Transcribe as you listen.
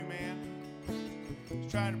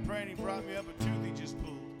trying to pray and he brought me up a tooth he just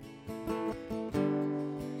pulled.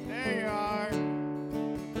 There you are.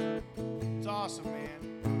 It's awesome, man.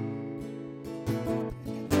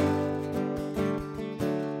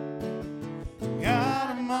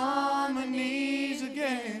 Got him on my knees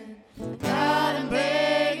again. Got him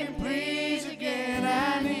begging, please again.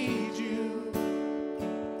 I need you.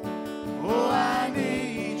 Oh, I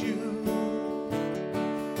need you.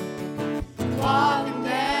 Walking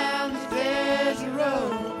down these desert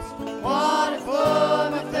roads, water for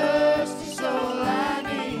my thirsty soul. I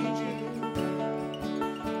need you.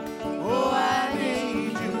 Oh, I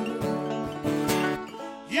need you.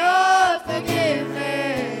 Your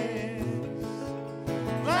forgiveness,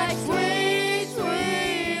 like sweet,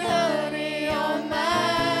 sweet honey on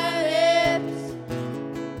my lips,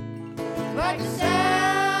 like the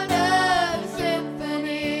sound of a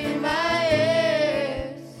symphony in my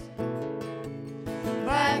ears,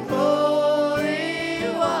 like holy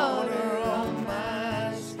water on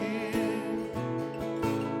my skin.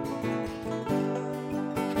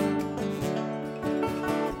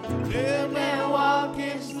 Little man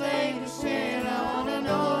walking slave to sin. I want to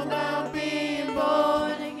know about being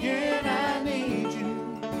born again. I need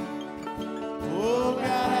you. Oh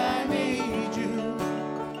God, I need you.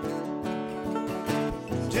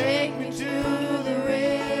 Take me to the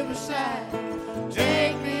riverside.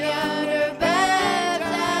 Take me under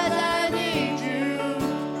baptize. I need you.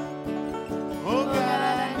 Oh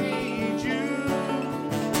God, I need you.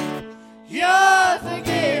 Your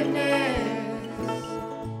forgiveness,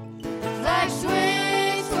 like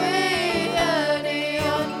sweet, sweet honey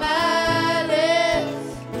on my lips,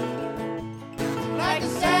 like the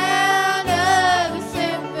sound of a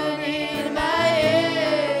symphony in my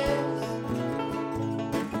ears,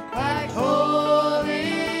 like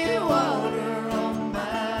holy water on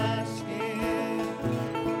my skin.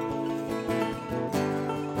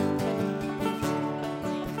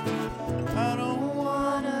 I don't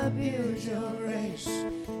want to abuse your grace.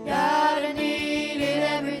 Gotta need it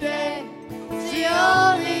every day. It's the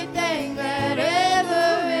only thing that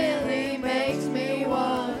ever really makes me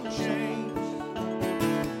want to change.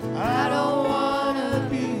 I don't want to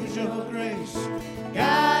abuse your grace.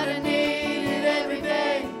 Gotta need it every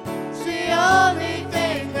day. It's the only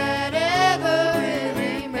thing that ever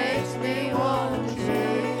really makes me want to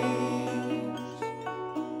change.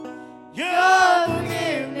 Your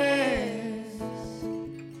forgiveness,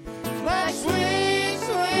 like sweet,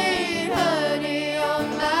 sweet honey on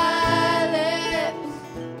my lips,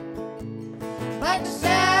 like the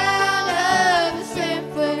sound of a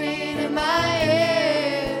symphony in my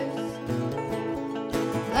ears,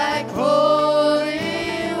 like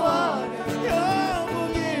holy water. Your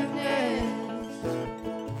forgiveness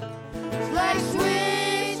is like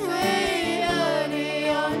sweet, sweet honey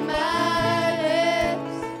on my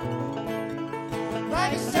lips,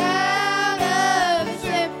 like the sound of a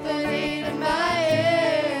symphony in my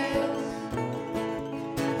ears,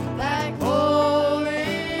 like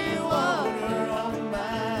holy water on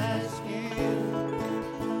my skin.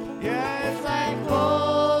 Yeah, it's like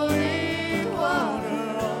holy water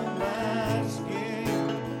on my skin.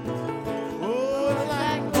 Oh, it's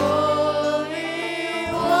like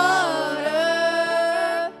holy water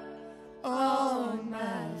on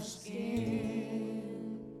my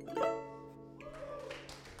skin.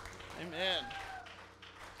 Amen.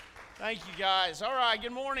 Thank you, guys. All right,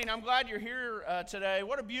 good morning. I'm glad you're here today.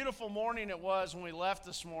 What a beautiful morning it was when we left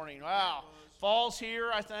this morning. Wow. Fall's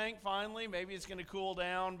here, I think, finally. Maybe it's going to cool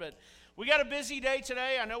down, but we got a busy day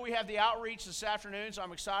today. I know we have the outreach this afternoon, so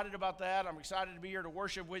I'm excited about that. I'm excited to be here to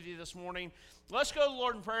worship with you this morning. Let's go to the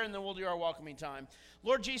Lord in prayer, and then we'll do our welcoming time.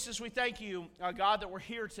 Lord Jesus, we thank you, God, that we're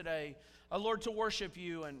here today, Lord, to worship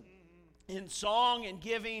you and in song and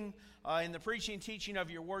giving, in the preaching and teaching of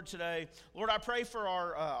your word today. Lord, I pray for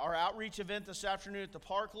our outreach event this afternoon at the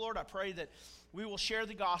park. Lord, I pray that we will share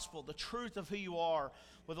the gospel, the truth of who you are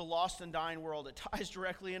with a lost and dying world. It ties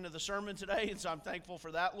directly into the sermon today, and so I'm thankful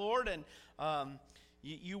for that, Lord. And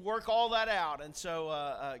you work all that out. And so,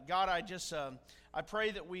 God, I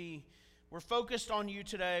pray that we're focused on you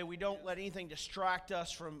today. We don't let anything distract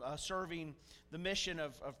us from serving the mission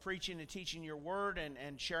of preaching and teaching your word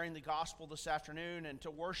and sharing the gospel this afternoon and to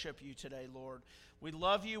worship you today, Lord. We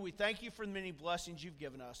love you. We thank you for the many blessings you've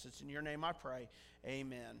given us. It's in your name I pray.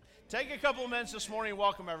 Amen. Take a couple of minutes this morning and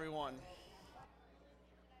welcome everyone.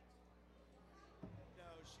 No,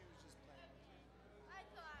 she was just playing.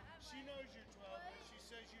 She knows you're 12, but she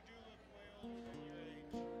says you do look way older than your age.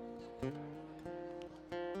 I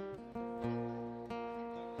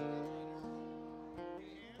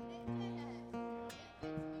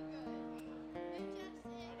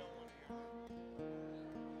don't want to hear that.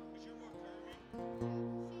 Hello,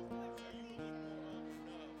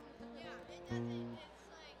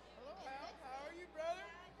 Hal. How are you, brother?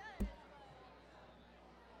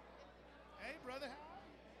 Hey, brother. How are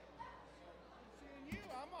you? Good seeing you.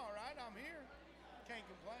 I'm all right. I'm here. Can't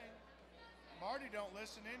complain. Marty don't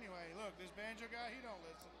listen anyway. Look, this banjo guy, he don't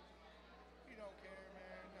listen. He don't care,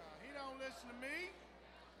 man. No, he don't listen to me.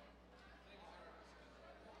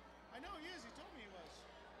 I know he is. He told me he was.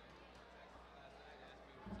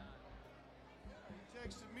 He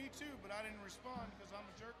texted me too, but I didn't respond because I'm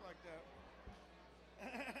a jerk like that.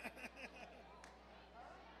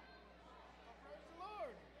 Well, praise the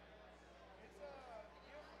Lord. It's a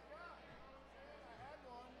gift from God. You know what I'm saying? I had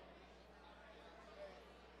one. Hey,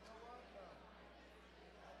 you know what? No.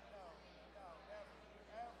 No, no, never,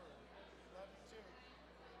 ever. Love you too.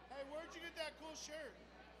 Hey, where'd you get that cool shirt?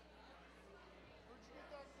 Where'd you get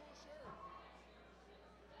that cool shirt? I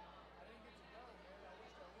didn't get to go, man. I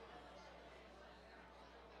wish I would.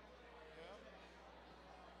 Yeah.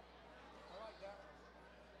 I like that one.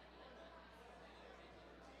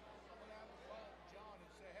 I'm gonna have to call John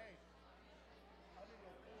and say, hey, I need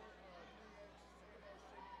a 3X Sano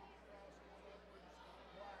City Cross Leopards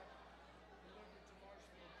Black delivered to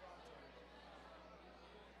Marshfield pronto.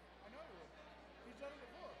 I know he will. He's done it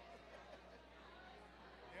before.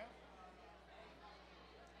 Yeah.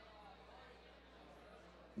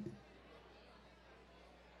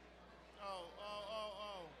 Oh.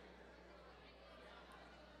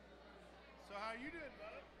 So how you doing,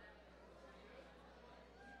 bud?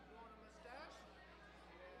 Growing a mustache?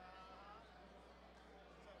 Yeah.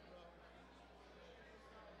 What's up, bro?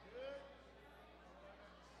 Good.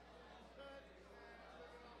 Good. Man,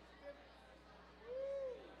 looking all stiff.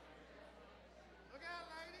 Woo! Look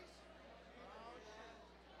out, ladies. Oh shit.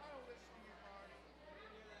 I don't listen to you, Marty.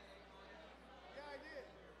 Yeah, I did.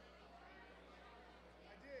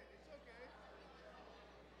 I did. It's okay.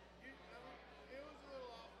 It was a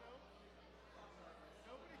little off note.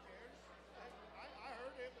 Nobody cares. I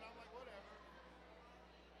heard it, but I'm like, whatever.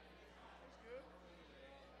 It's good.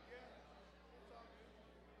 Yeah. It's all good.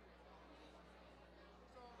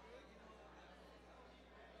 It's all good.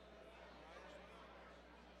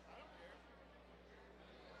 I don't care.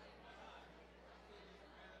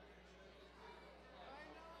 I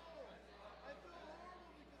know. I feel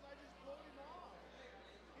horrible because I just blowed him off.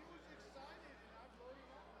 He was excited and I blowed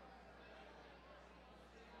him off.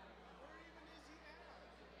 Where even is he at?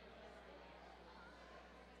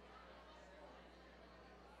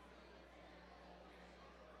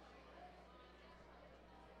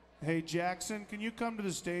 Hey, Jackson, can you come to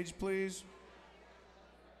the stage, please?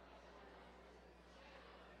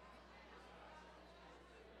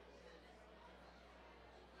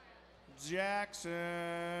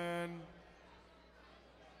 Jackson.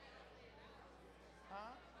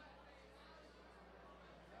 Huh?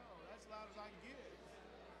 No, that's as loud as I can get.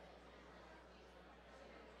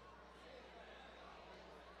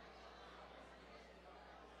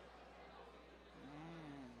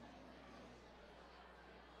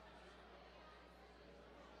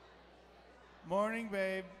 Morning,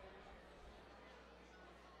 babe.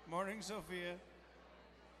 Morning, Sophia.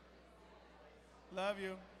 Love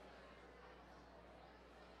you.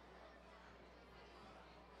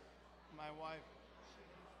 My wife.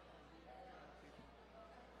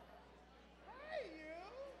 Hey, you!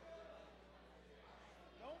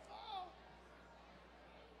 Don't fall.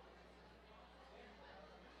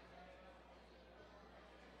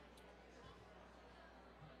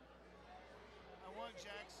 I want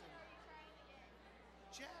Jackson.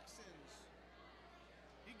 Jackson's.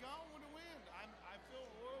 He gone with the wind. I feel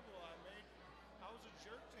horrible. I was a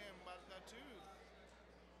jerk to him about that tooth.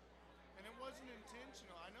 And it wasn't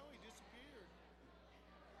intentional. I know he disappeared.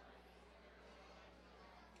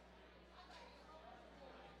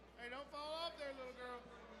 Hey, don't fall off there, little girl.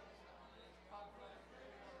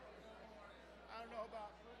 I don't know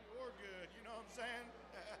about pretty or good. You know what I'm saying?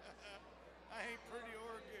 I ain't pretty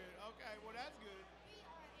or good. Okay, well, that's good.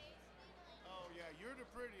 Oh, yeah, you're the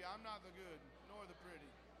pretty. I'm not the good, nor the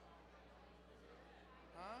pretty.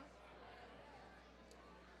 Huh?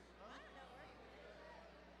 Huh?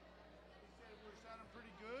 He said we're sounding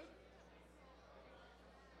pretty good.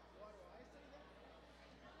 Why do I say that?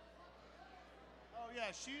 Oh,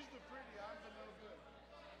 yeah, she's the pretty. I'm the no good.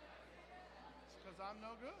 It's because I'm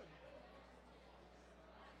no good.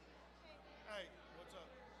 Hey, what's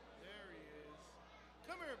up? There he is.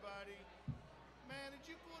 Come here, buddy. Man, did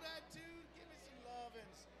you pull that too? Give me some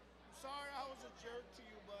lovins. I'm sorry I was a jerk to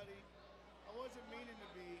you, buddy. I wasn't meaning to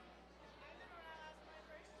be. So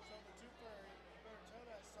the two furry, you better tell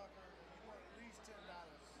that sucker that you want at least $10.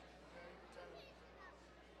 Okay? Tell him.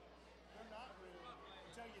 They're not real.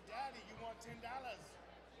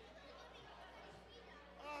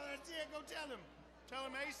 Yeah, go tell him. Tell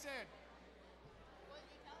him Ace said. What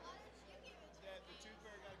did he tell us? You give it to That the tooth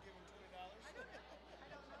fairy got to give him $20. I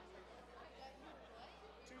don't know. What?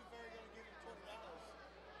 Tooth fairy got to give him $20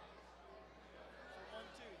 for one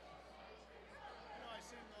tooth. You know, I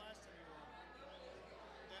seen him the last time he won.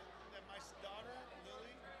 That my daughter,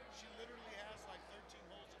 Lily, she literally has like 13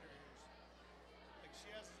 holes in her ears. Like she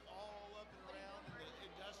has it all up and around and the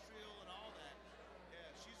industrial and all that. Yeah,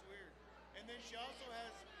 she's weird. And then she also has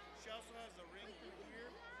a ring here,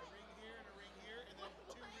 a ring here, and a ring here, and then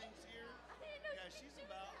 2 rings here. Yeah, she's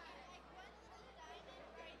about. Like one little diamond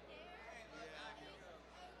right there. Yeah.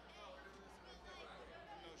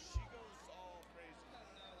 No, she goes all crazy.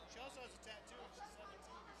 She also has a tattoo and she's 17,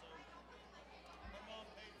 so her mom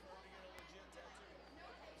paid for her to get a legit tattoo.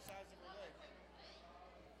 The size of her leg.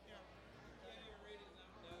 Yeah.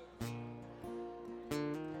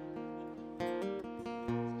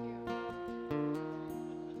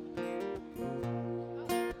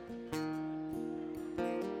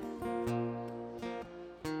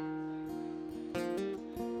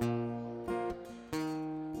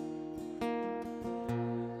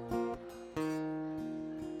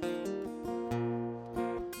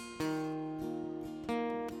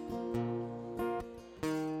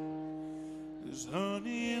 There's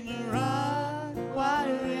honey in the rock,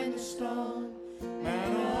 water in the stone,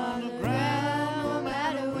 manna on the ground, no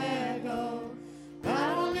matter where I go.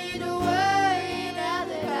 I don't need to worry now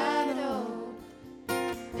that I know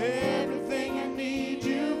everything I need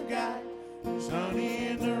you've got. There's honey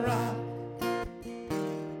in the rock.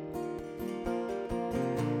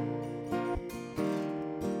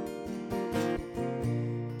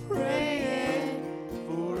 Praying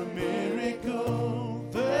for a miracle,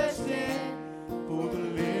 thirsting for the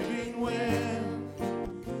living well.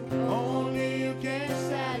 Only you can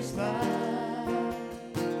satisfy.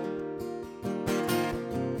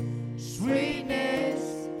 Sweetness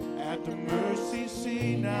at the mercy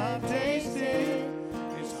seat, I've tasted.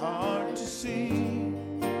 It's hard to see.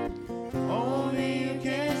 Only you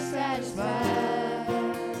can satisfy.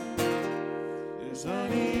 There's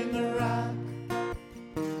honey in the rock.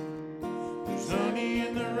 There's honey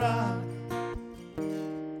in the rock.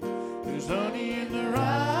 There's honey in the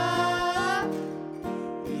rock.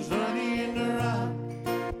 There's honey in the rock.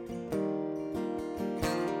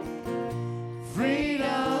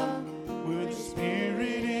 Freedom where the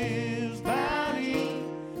spirit is bounding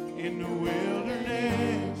in the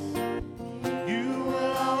wilderness. You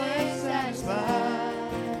will always satisfy.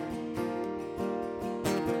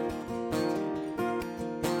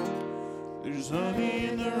 There's honey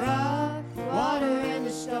in the rock, water in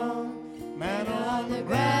the stone, manna on the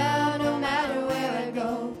ground, no matter where I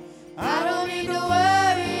go. I don't need to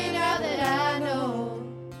worry now that I know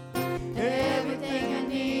everything I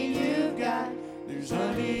need you've got. There's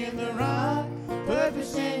honey in the rock,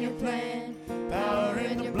 purpose in your plan, power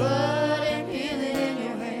in your blood and healing in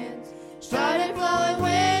your hands. Started flowing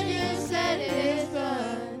when you said it is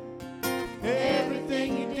done.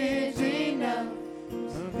 Everything you did is enough.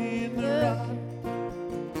 There's honey in the rock.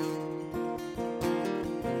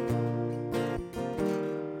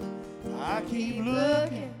 I keep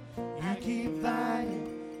looking, you keep finding,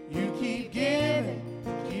 you keep giving,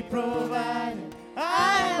 keep providing.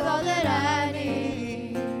 I have all that I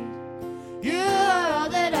need. You are all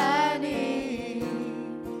that I need.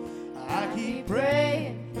 I keep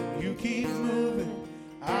praying, you keep moving.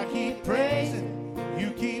 I keep praising,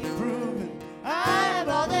 you keep proving. I have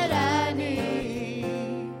all that I need.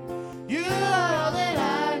 You are all that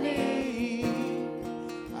I need.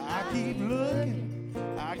 I keep looking,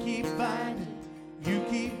 I keep finding, you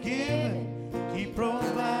keep giving, keep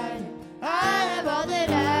providing. I have all that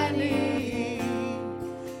I need.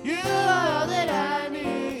 You are all that I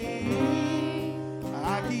need.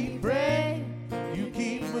 I keep praying, you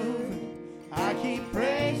keep moving. I keep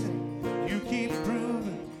praising, you keep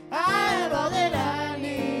proving. I have all that I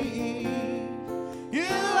need. You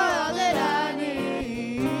are all that I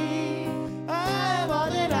need. I have all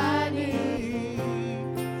that I need.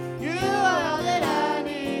 You are all that I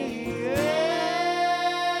need.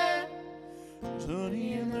 Yeah. There's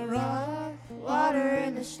honey in the rock, water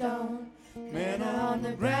in the stone, manna on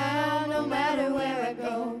the ground, no matter where I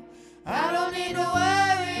go. I don't need to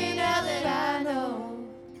worry now that I know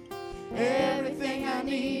everything I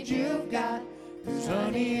need you've got. There's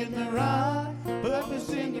honey in the rock, purpose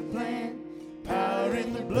in your plan, power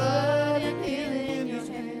in the blood and healing in your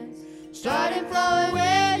hands. Starting flowing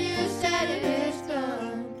when you said it is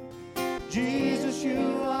done. Jesus,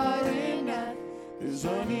 you are enough. There's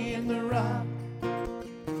honey in the rock.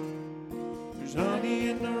 There's honey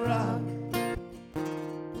in the rock.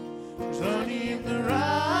 There's honey in the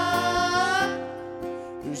rock.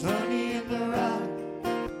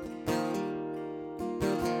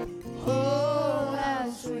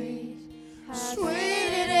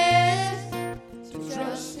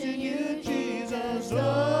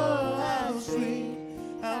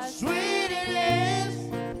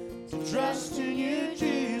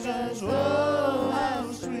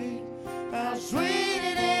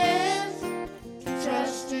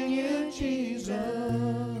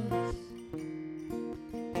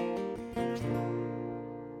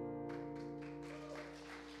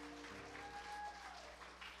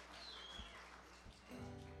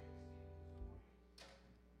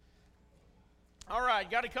 right,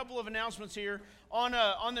 got a couple of announcements here.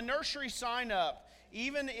 On the nursery sign-up,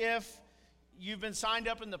 even if you've been signed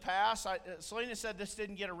up in the past, Selena said this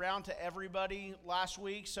didn't get around to everybody last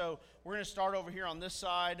week, so we're going to start over here on this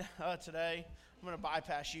side today. I'm going to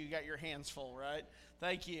bypass you. You got your hands full, right?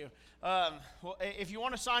 Thank you. Well, if you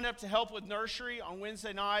want to sign up to help with nursery on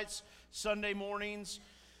Wednesday nights, Sunday mornings,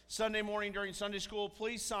 Sunday morning during Sunday school,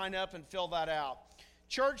 please sign up and fill that out.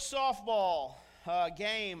 Church softball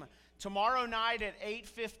game tomorrow night at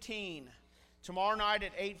 8:15. Tomorrow night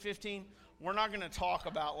at 8:15. We're not going to talk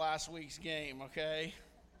about last week's game, okay?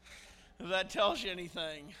 If that tells you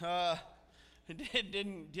anything. It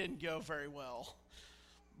didn't go very well.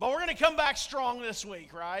 But we're going to come back strong this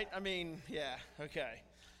week, right? I mean, yeah, okay.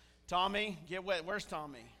 Tommy, get wet. Where's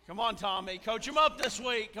Tommy? Come on, Tommy. Coach him up this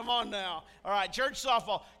week. Come on now. All right, church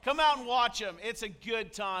softball. Come out and watch them. It's a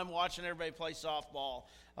good time watching everybody play softball.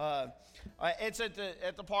 It's at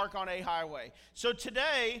the park on A Highway. So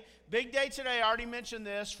today, big day today, I already mentioned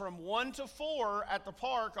this, from 1 to 4 at the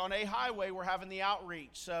park on A Highway, we're having the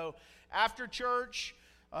outreach. So after church,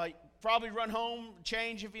 probably run home,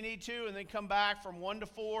 change if you need to, and then come back from 1 to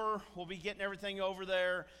 4. We'll be getting everything over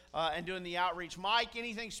there and doing the outreach. Mike,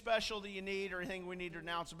 anything special that you need or anything we need to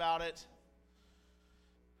announce about it?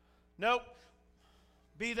 Nope.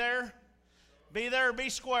 Be there. Be there or be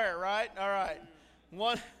square, right? All right.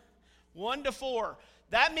 1 to 4.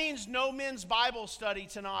 That means no men's Bible study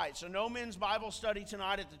tonight. So no men's Bible study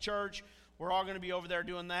tonight at the church. We're all going to be over there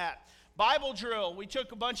doing that. Bible drill. We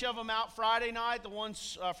took a bunch of them out Friday night, the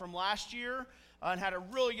ones from last year, and had a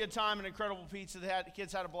really good time, an incredible pizza. The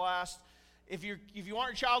kids had a blast. If you want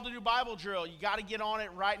your child to do Bible drill, you got to get on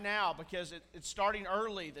it right now because it's starting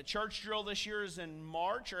early. The church drill this year is in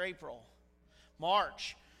March or April?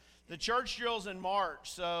 March. The church drill's in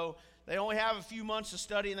March, so they only have a few months to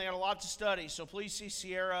study, and they got a lot to study, so please see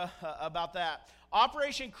Sierra about that.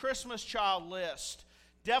 Operation Christmas Child list.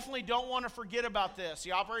 Definitely don't want to forget about this,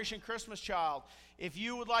 the Operation Christmas Child. If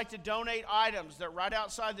you would like to donate items, they're right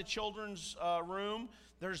outside the children's room.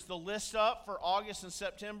 There's the list up for August and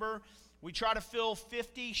September. We try to fill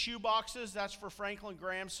 50 shoe boxes. That's for Franklin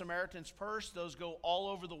Graham's Samaritan's Purse. Those go all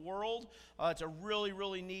over the world. It's a really,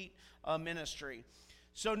 really neat ministry.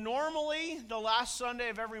 So normally, the last Sunday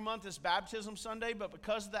of every month is Baptism Sunday, but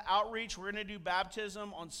because of the outreach, we're going to do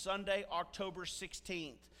baptism on Sunday, October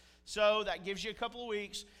 16th. So that gives you a couple of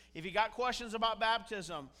weeks. If you got questions about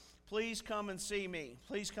baptism, please come and see me.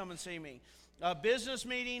 Please come and see me. Business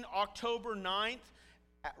meeting, October 9th,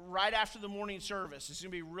 right after the morning service. It's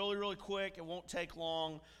going to be really, really quick. It won't take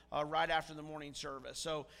long right after the morning service.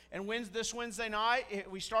 So, and this Wednesday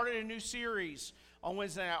night, we started a new series on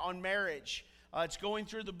Wednesday night on marriage. It's going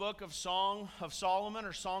through the book of Song of Solomon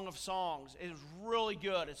or Song of Songs. It is really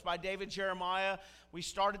good. It's by David Jeremiah. We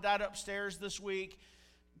started that upstairs this week.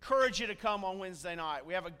 Encourage you to come on Wednesday night.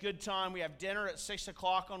 We have a good time. We have dinner at 6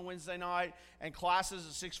 o'clock on Wednesday night and classes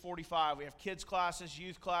at 6:45. We have kids classes,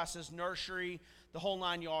 youth classes, nursery, the whole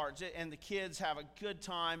 9 yards. And the kids have a good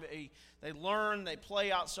time. They learn, they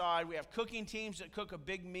play outside. We have cooking teams that cook a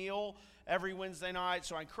big meal every Wednesday night,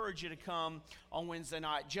 so I encourage you to come on Wednesday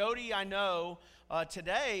night. Jody, I know,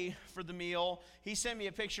 today for the meal, he sent me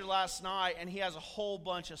a picture last night, and he has a whole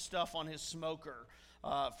bunch of stuff on his smoker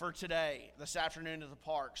for today, this afternoon at the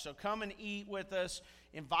park. So come and eat with us.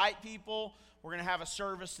 Invite people. We're going to have a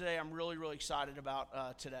service today. I'm really, really excited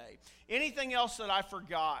about today. Anything else that I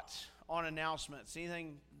forgot on announcements?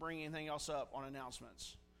 Bring anything else up on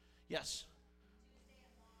announcements? Yes.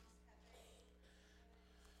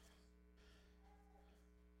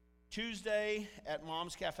 Tuesday at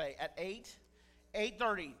Mom's Cafe at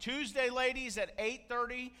 8:30. Tuesday, ladies, at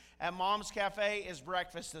 8:30 at Mom's Cafe is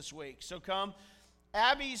breakfast this week. So come.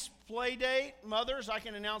 Abby's play date, mothers, I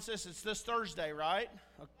can announce this. It's this Thursday, right?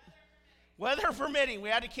 Okay. Weather permitting. We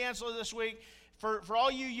had to cancel it this week. For all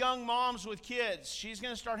you young moms with kids, she's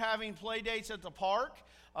going to start having play dates at the park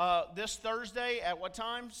this Thursday at what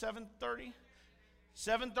time? 7:30?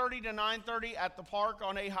 7:30 to 9:30 at the park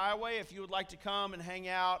on A Highway. If you would like to come and hang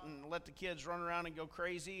out and let the kids run around and go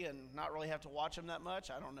crazy and not really have to watch them that much,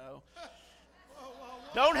 I don't know.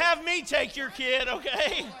 Don't have me take your kid,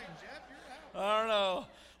 okay? I don't know.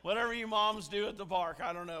 Whatever you moms do at the park,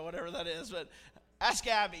 I don't know, whatever that is. But ask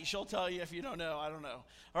Abby. She'll tell you if you don't know. I don't know.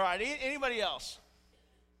 All right, anybody else?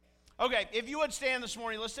 Okay, if you would stand this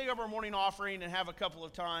morning, let's take up our morning offering and have a couple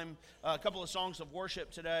of songs of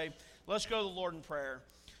worship today. Let's go to the Lord in prayer.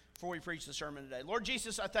 before we preach the sermon today. Lord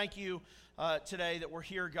Jesus, I thank you today that we're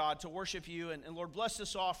here, God, to worship you. And Lord, bless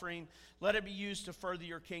this offering. Let it be used to further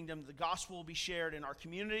your kingdom. The gospel will be shared in our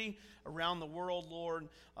community, around the world, Lord.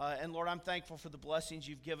 And Lord, I'm thankful for the blessings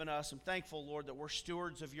you've given us. I'm thankful, Lord, that we're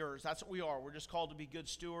stewards of yours. That's what we are. We're just called to be good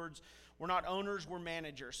stewards. We're not owners, we're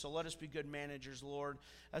managers. So let us be good managers, Lord.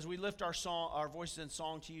 As we lift our voices in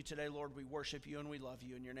song to you today, Lord, we worship you and we love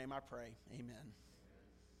you. In your name I pray. Amen.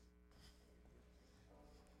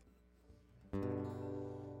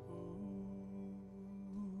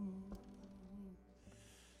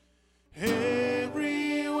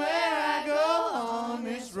 Everywhere I go on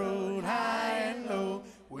this road, high and low,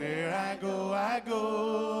 where I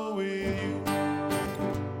go with you.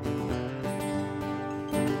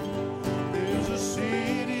 There's a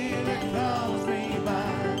city that calls me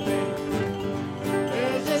by name.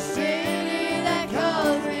 There's a city that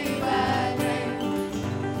calls me by name.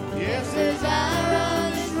 Yes, as I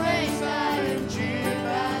run this race, I am cheered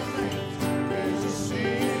by flames. There's a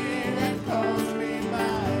city that calls me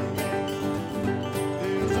by name.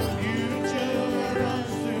 There's a future that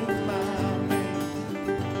runs through my veins.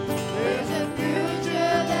 There's a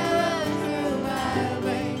future that runs through my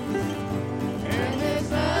veins. And there's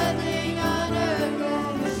nothing on earth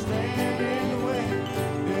gonna stand in the way.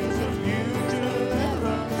 There's a future that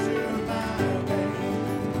runs through my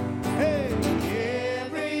veins. Hey,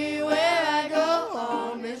 everywhere I go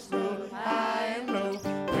on this road, high and low,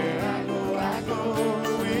 where I go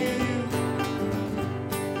with you.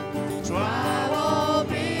 So I won't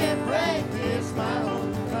be afraid, this my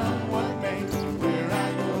home, come what may. Where I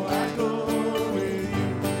go with you.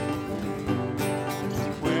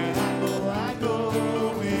 Where I go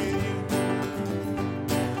with you.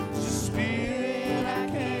 There's a spirit I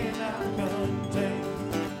cannot contain.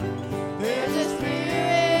 There's a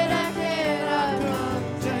spirit I cannot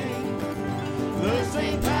contain. The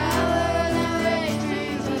same power that raised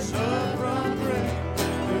Jesus up from the grave.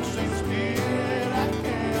 The same spirit I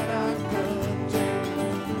cannot contain.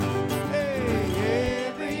 Hey,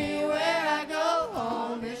 everywhere I go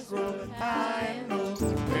on this road, high and low,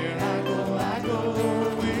 where I go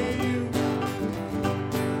with you.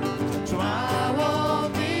 So I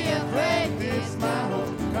won't be afraid, this my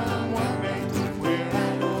hope, come what may. Where I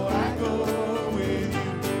go with you.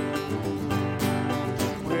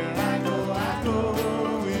 Where I go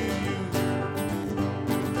with you.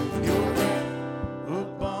 Your breath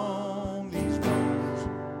upon these bones,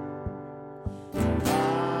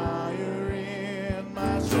 fire in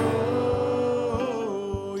my soul.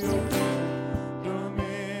 Your kingdom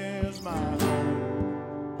is my home.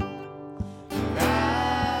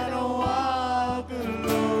 I don't walk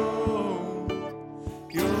alone.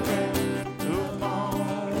 Your breath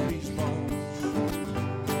upon these bones,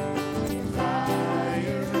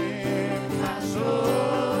 fire in my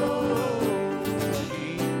soul. Your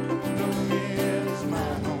kingdom is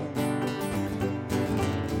my home.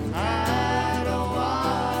 I don't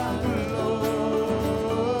walk alone.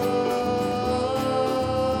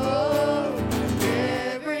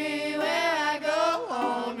 Everywhere I go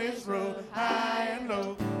on this road, high and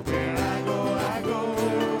low, where I go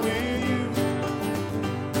with you.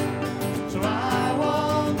 So I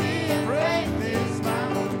won't be afraid, this my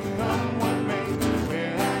home, come what may.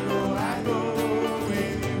 Where I go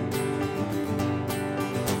with you.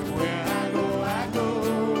 Where I go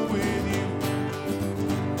with you.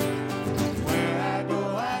 Where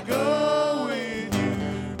I go with you.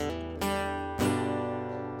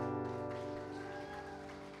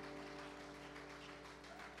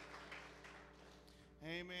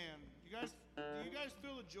 Amen. Do you guys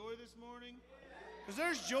feel the joy this morning? Because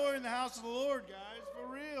there's joy in the house of the Lord, guys, for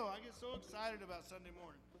real. I get so excited about Sunday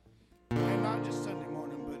morning. And not just Sunday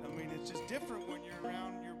morning, but I mean, it's just different when you're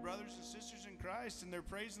around your brothers and sisters in Christ and they're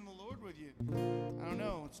praising the Lord with you. I don't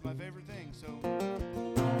know. It's my favorite thing. So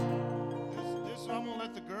this I'm going to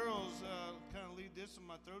let the girls kind of lead this one.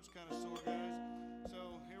 My throat's kind of sore, guys.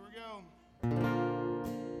 So here we go.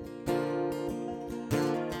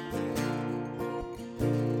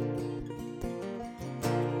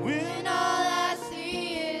 When all I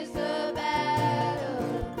see is the battle,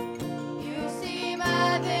 you see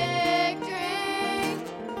my victory.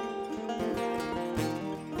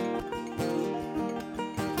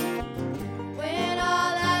 When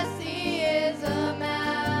all I see is a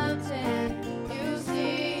mountain, you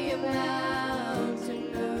see a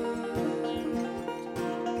mountain move.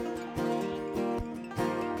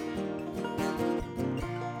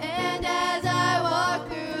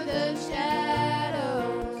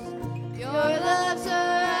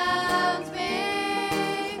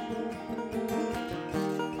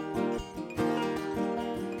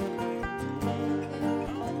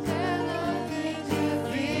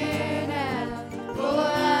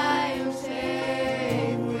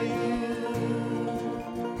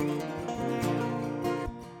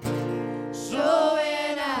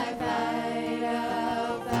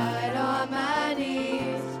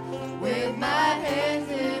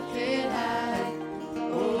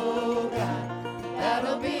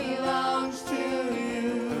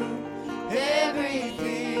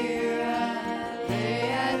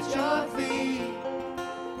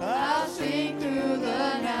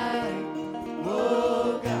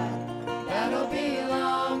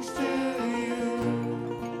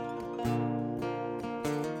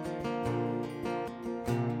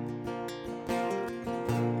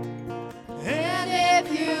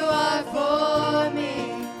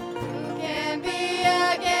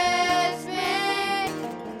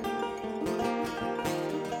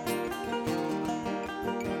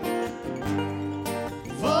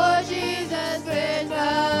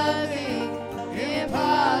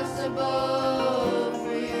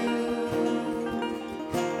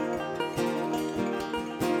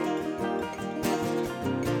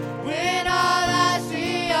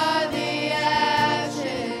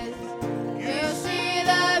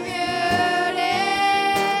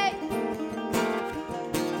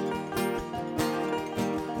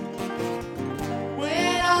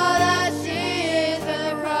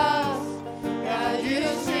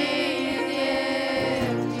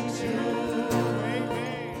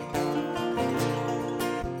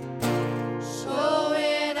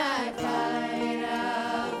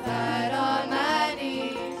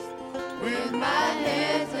 with my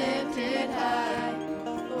hands lifted high.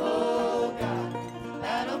 Oh God,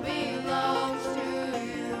 battle belongs to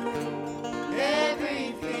you.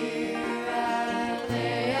 Every fear I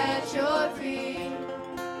lay at your feet.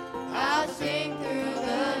 I'll sing through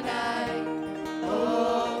the night.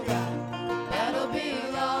 Oh God, battle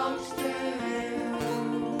belongs to you.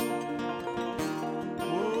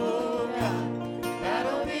 Oh God,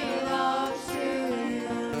 battle belongs to you.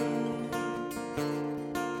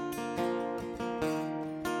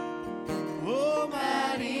 Oh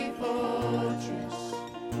mighty fortress,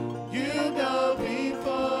 you go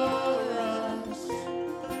before us.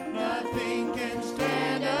 Nothing can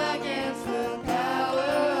stand against the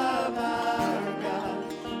power of our God.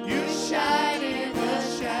 You shine in the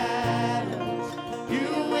shadows. You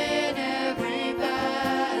win every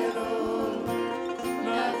battle.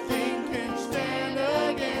 Nothing can stand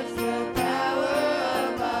against the power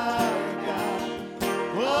of our God.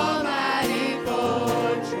 Almighty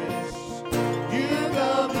fortress, you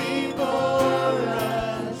go before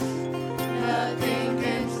us. Nothing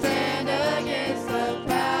can stand against the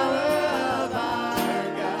power of our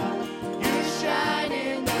God. You shine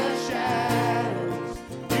in the shadows.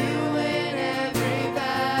 You win every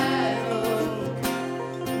battle.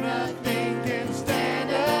 Nothing can stand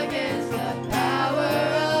against the power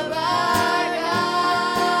of our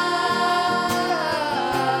God.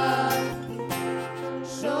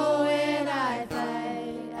 So when I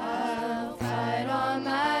fight, I'll fight on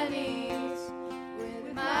my knees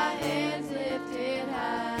with my hands lifted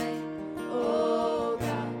high. Oh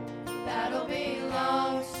God, battle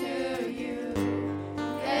belongs to you.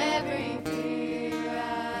 Every fear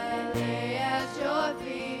I lay at your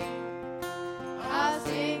feet. I'll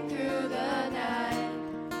sing through the night.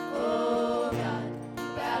 Oh God,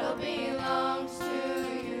 battle belongs to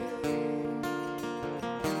you.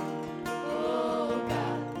 Oh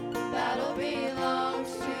God, battle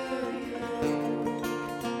belongs to you.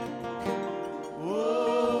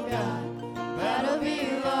 Oh God, battle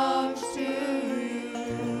belongs to you.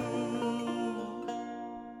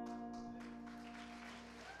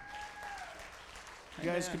 You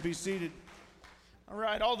guys can be seated. All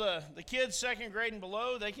right, all the kids second grade and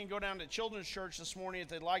below, they can go down to children's church this morning if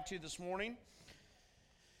they'd like to this morning.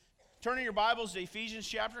 Turning your Bibles to Ephesians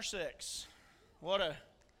chapter 6.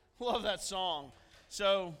 Love that song.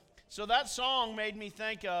 So that song made me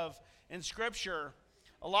think of, in Scripture,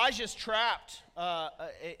 Elijah's trapped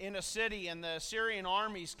in a city and the Syrian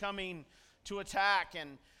army's coming to attack,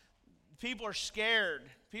 and people are scared.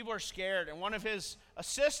 And one of his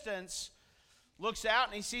assistants looks out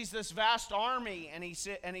and he sees this vast army, and he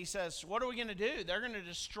says, what are we going to do? They're going to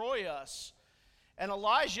destroy us. And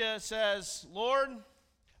Elijah says, Lord,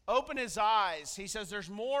 open his eyes. He says, there's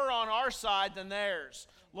more on our side than theirs.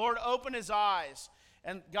 Lord, open his eyes.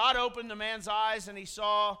 And God opened the man's eyes, and he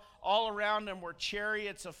saw all around him were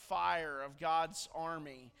chariots of fire of God's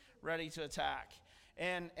army ready to attack.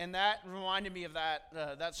 And that reminded me of that.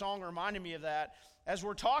 That song reminded me of that. As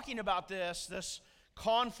we're talking about this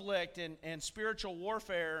conflict and spiritual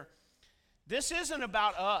warfare, this isn't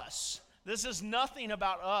about us. This is nothing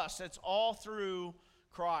about us. It's all through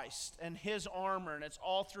Christ and his armor, and it's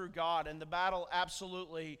all through God. And the battle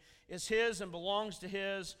absolutely is his and belongs to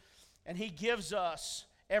his, and he gives us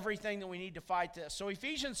everything that we need to fight this. So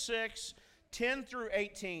Ephesians 6, 10 through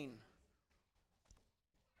 18.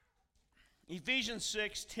 Ephesians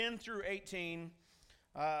 6, 10 through 18,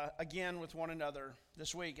 again with one another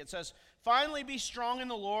this week. It says, finally be strong in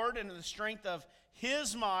the Lord and in the strength of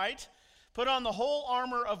his might. Put on the whole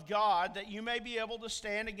armor of God, that you may be able to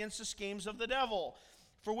stand against the schemes of the devil.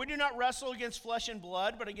 For we do not wrestle against flesh and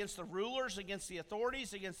blood, but against the rulers, against the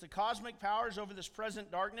authorities, against the cosmic powers over this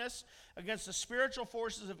present darkness, against the spiritual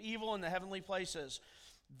forces of evil in the heavenly places.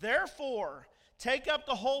 Therefore, take up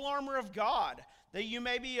the whole armor of God, that you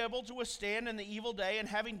may be able to withstand in the evil day, and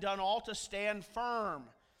having done all, to stand firm.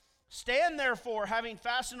 Stand therefore, having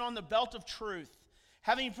fastened on the belt of truth,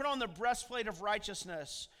 having put on the breastplate of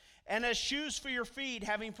righteousness, and as shoes for your feet,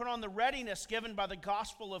 having put on the readiness given by the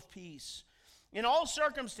gospel of peace. In all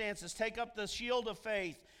circumstances, take up the shield of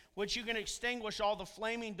faith, which you can extinguish all the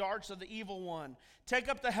flaming darts of the evil one. Take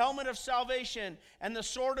up the helmet of salvation and the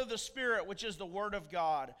sword of the Spirit, which is the word of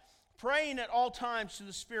God. Praying at all times to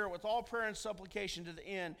the Spirit with all prayer and supplication to the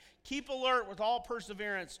end. Keep alert with all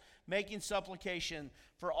perseverance, making supplication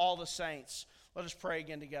for all the saints. Let us pray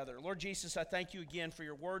again together. Lord Jesus, I thank you again for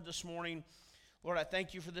your word this morning. Lord, I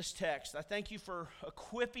thank you for this text. I thank you for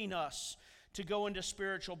equipping us to go into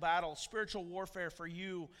spiritual battle, spiritual warfare for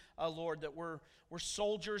you, Lord, that we're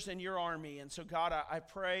soldiers in your army. And so, God, I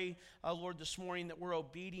pray, Lord, this morning that we're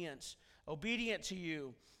obedient to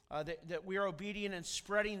you. that we are obedient in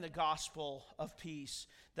spreading the gospel of peace,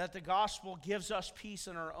 that the gospel gives us peace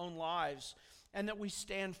in our own lives, and that we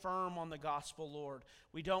stand firm on the gospel, Lord.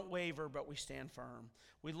 We don't waver, but we stand firm.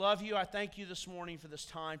 We love you. I thank you this morning for this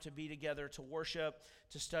time to be together, to worship,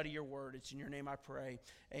 to study your word. It's in your name I pray.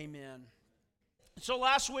 Amen. So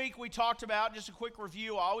last week we talked about, just a quick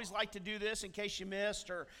review, I always like to do this in case you missed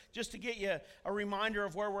or just to get you a reminder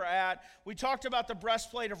of where we're at. We talked about the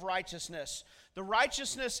breastplate of righteousness. The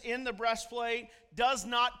righteousness in the breastplate does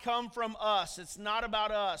not come from us. It's not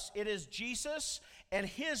about us. It is Jesus and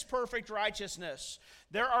his perfect righteousness.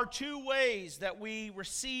 There are two ways that we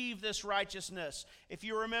receive this righteousness. If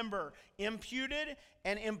you remember, imputed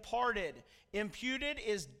and imparted. Imputed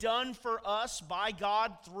is done for us by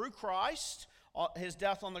God through Christ, his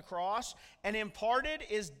death on the cross, and imparted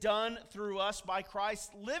is done through us by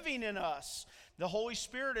Christ living in us. The Holy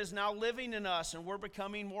Spirit is now living in us, and we're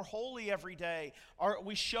becoming more holy every day.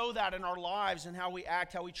 We show that in our lives and how we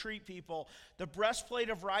act, how we treat people. The breastplate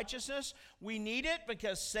of righteousness, we need it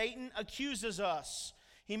because Satan accuses us.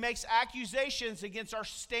 He makes accusations against our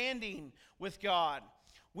standing with God.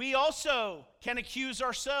 We also can accuse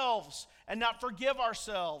ourselves and not forgive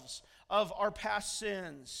ourselves of our past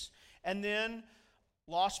sins. And then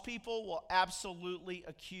lost people will absolutely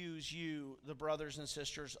accuse you, the brothers and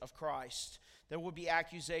sisters of Christ. There will be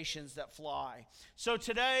accusations that fly. So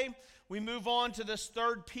today, we move on to this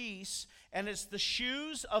third piece, and it's the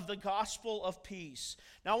shoes of the gospel of peace.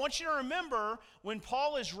 Now, I want you to remember, when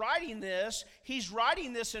Paul is writing this, he's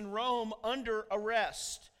writing this in Rome under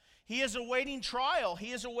arrest. He is awaiting trial.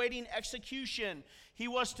 He is awaiting execution. He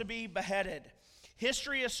was to be beheaded.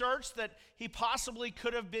 History asserts that he possibly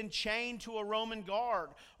could have been chained to a Roman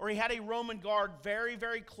guard, or he had a Roman guard very,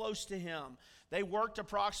 very close to him. They worked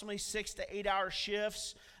approximately 6 to 8 hour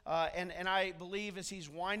shifts, and I believe as he's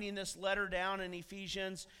winding this letter down in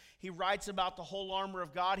Ephesians, he writes about the whole armor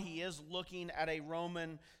of God. He is looking at a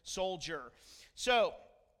Roman soldier. So,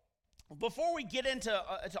 before we get into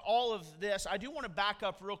all of this, I do want to back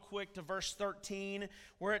up real quick to verse 13,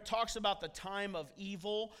 where it talks about the time of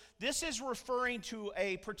evil. This is referring to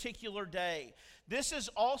a particular day. This is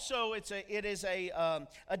also, it is a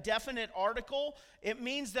definite article. It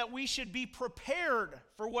means that we should be prepared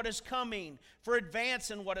for what is coming, for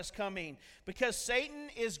advance in what is coming, because Satan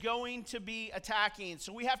is going to be attacking.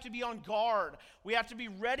 So we have to be on guard. We have to be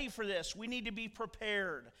ready for this. We need to be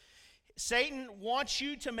prepared. Satan wants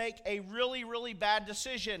you to make a really, really bad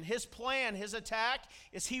decision. His plan, his attack,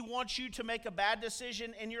 is he wants you to make a bad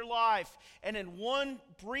decision in your life. And in one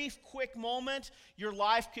brief, quick moment, your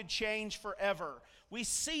life could change forever. We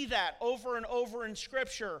see that over and over in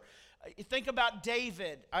Scripture. Think about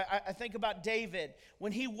David. I think about David.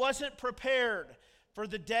 When he wasn't prepared for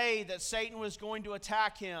the day that Satan was going to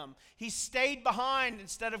attack him, he stayed behind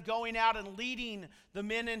instead of going out and leading the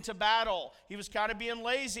men into battle. He was kind of being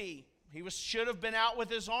lazy. He should have been out with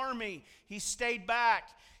his army. He stayed back.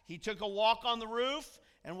 He took a walk on the roof,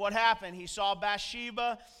 and what happened? He saw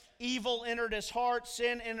Bathsheba. Evil entered his heart.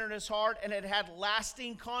 Sin entered his heart, and it had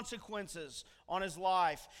lasting consequences on his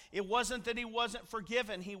life. It wasn't that he wasn't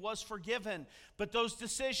forgiven. He was forgiven, but those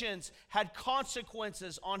decisions had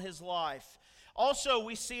consequences on his life. Also,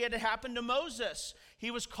 we see it happened to Moses.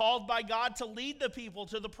 He was called by God to lead the people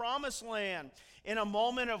to the promised land. In a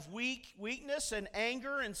moment of weakness and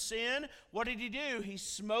anger and sin, what did he do? He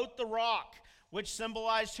smote the rock, which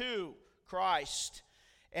symbolized who? Christ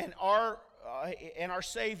and our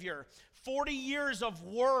Savior. 40 years of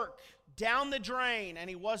work down the drain, and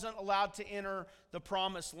he wasn't allowed to enter the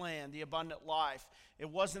promised land, the abundant life. It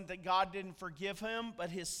wasn't that God didn't forgive him, but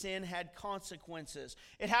his sin had consequences.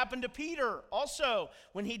 It happened to Peter also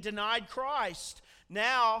when he denied Christ.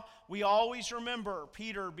 Now, we always remember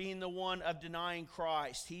Peter being the one of denying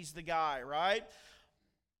Christ. He's the guy, right?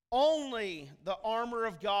 Only the armor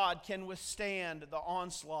of God can withstand the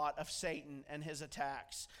onslaught of Satan and his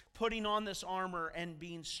attacks. Putting on this armor and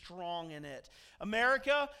being strong in it.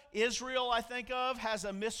 America, Israel, I think of, has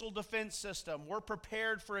a missile defense system. We're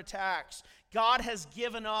prepared for attacks. God has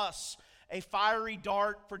given us a fiery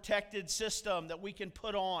dart protected system that we can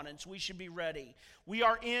put on, and so we should be ready. We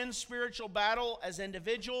are in spiritual battle as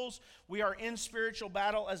individuals. We are in spiritual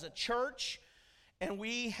battle as a church. And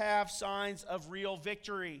we have signs of real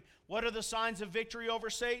victory. What are the signs of victory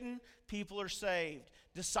over Satan? People are saved.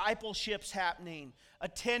 Discipleship's happening.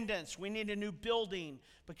 Attendance. We need a new building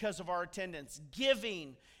because of our attendance.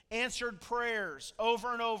 Giving. Answered prayers.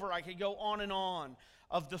 Over and over. I could go on and on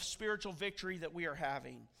of the spiritual victory that we are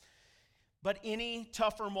having. But any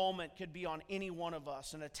tougher moment could be on any one of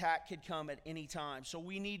us. An attack could come at any time. So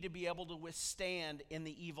we need to be able to withstand in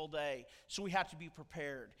the evil day. So we have to be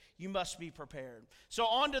prepared. You must be prepared. So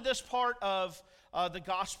on to this part of the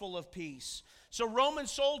gospel of peace. So Roman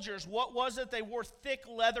soldiers, what was it? They wore thick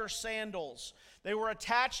leather sandals. They were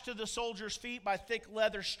attached to the soldiers' feet by thick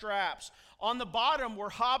leather straps. On the bottom were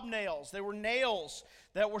hobnails. They were nails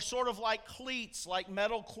that were sort of like cleats, like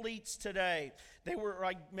metal cleats today. They were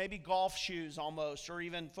like maybe golf shoes almost, or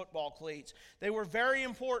even football cleats. They were very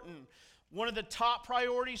important. One of the top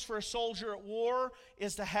priorities for a soldier at war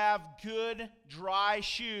is to have good, dry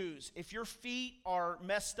shoes. If your feet are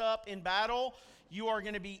messed up in battle, you are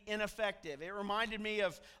going to be ineffective. It reminded me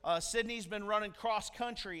of Sydney's been running cross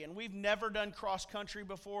country, and we've never done cross country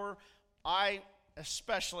before. I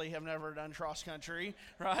especially have never done cross country,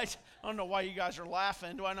 right? I don't know why you guys are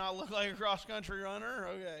laughing. Do I not look like a cross country runner?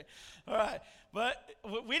 Okay. All right. But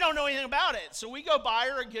we don't know anything about it. So we go buy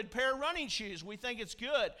her a good pair of running shoes. We think it's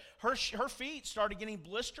good. Her feet started getting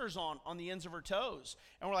blisters on the ends of her toes.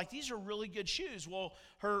 And we're like, these are really good shoes. Well,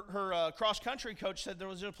 her cross-country coach said there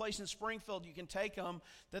was a place in Springfield you can take them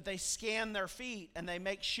that they scan their feet and they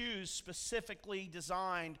make shoes specifically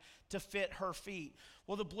designed to fit her feet.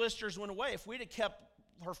 Well, the blisters went away. If we'd have kept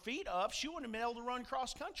her feet up, she wouldn't have been able to run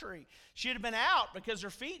cross country. She'd have been out because her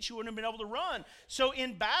feet, she wouldn't have been able to run. So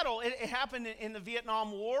in battle, it happened in the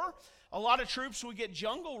Vietnam War. A lot of troops would get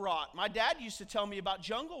jungle rot. My dad used to tell me about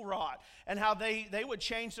jungle rot and how they would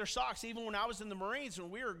change their socks. Even when I was in the Marines,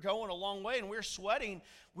 when we were going a long way and we were sweating,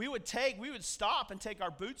 we would stop and take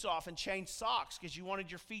our boots off and change socks because you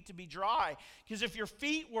wanted your feet to be dry. Because if your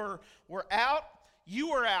feet were out,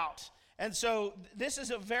 you were out. And so this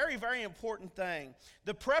is a very, very important thing.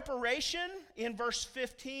 The preparation in verse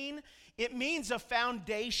 15, it means a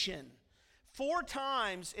foundation. 4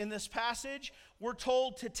 times in this passage, we're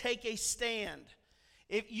told to take a stand.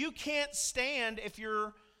 If you can't stand if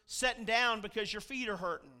you're sitting down because your feet are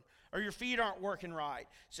hurting or your feet aren't working right,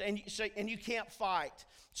 and you can't fight.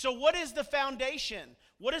 So what is the foundation?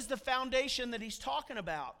 What is the foundation that he's talking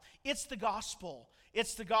about? It's the gospel.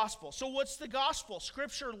 It's the gospel. So what's the gospel?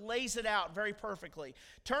 Scripture lays it out very perfectly.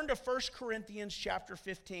 Turn to 1 Corinthians chapter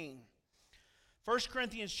 15. 1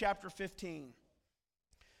 Corinthians chapter 15.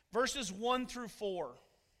 Verses 1 through 4.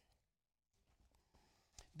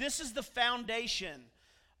 This is the foundation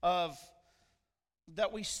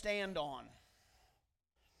that we stand on.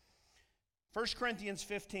 1 Corinthians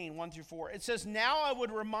 15, 1 through 4. It says, "Now I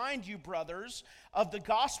would remind you, brothers, of the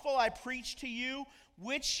gospel I preached to you,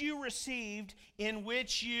 which you received, in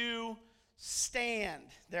which you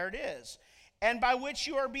stand." There it is. "And by which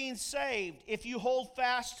you are being saved, if you hold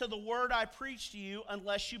fast to the word I preached to you,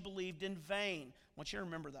 unless you believed in vain." I want you to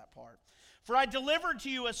remember that part. "For I delivered to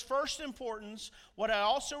you as first importance what I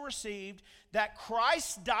also received, that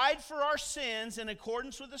Christ died for our sins in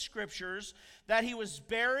accordance with the Scriptures, that he was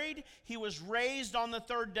buried, he was raised on the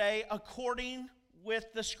 3rd day according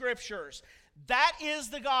with the Scriptures." That is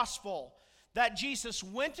the gospel. That Jesus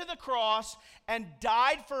went to the cross and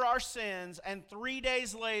died for our sins, and 3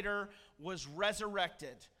 days later was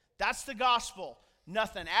resurrected. That's the gospel.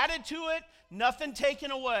 Nothing added to it, nothing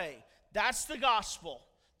taken away. That's the gospel.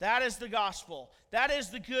 That is the gospel. That is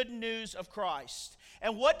the good news of Christ.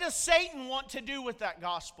 And what does Satan want to do with that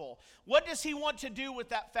gospel? What does he want to do with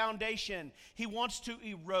that foundation? He wants to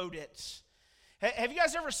erode it. Have you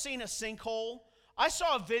guys ever seen a sinkhole? I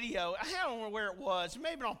saw a video, I don't know where it was,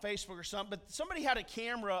 maybe on Facebook or something, but somebody had a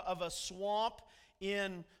camera of a swamp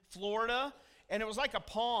in Florida, and it was like a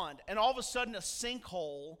pond, and all of a sudden a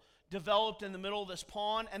sinkhole developed in the middle of this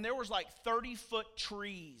pond, and there was like 30-foot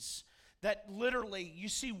trees that literally, you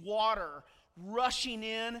see water rushing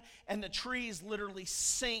in, and the trees literally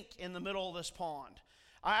sink in the middle of this pond.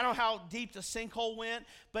 I don't know how deep the sinkhole went,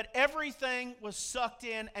 but everything was sucked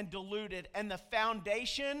in and diluted, and the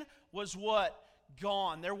foundation was what?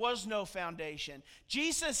 Gone. There was no foundation.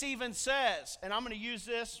 Jesus even says, and I'm going to use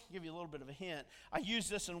this, give you a little bit of a hint. I use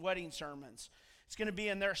this in wedding sermons. It's going to be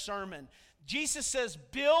in their sermon. Jesus says,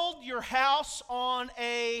 build your house on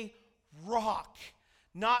a rock,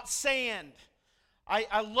 not sand.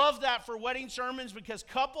 I love that for wedding sermons because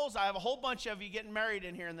couples, I have a whole bunch of you getting married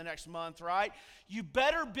in here in the next month, right? You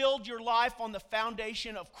better build your life on the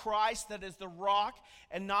foundation of Christ that is the rock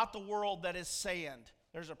and not the world that is sand.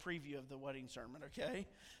 There's a preview of the wedding sermon, okay?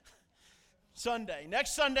 Sunday.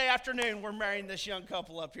 Next Sunday afternoon, we're marrying this young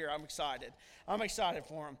couple up here. I'm excited. I'm excited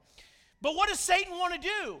for them. But what does Satan want to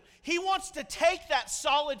do? He wants to take that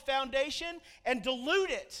solid foundation and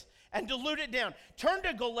dilute it down. Turn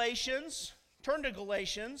to Galatians.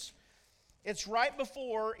 It's right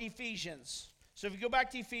before Ephesians. So if you go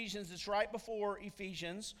back to Ephesians, it's right before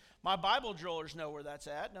Ephesians. My Bible drillers know where that's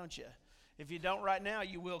at, don't you? If you don't right now,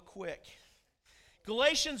 you will quick.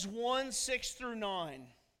 Galatians 1, 6 through 9.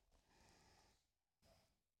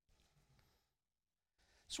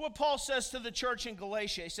 That's what Paul says to the church in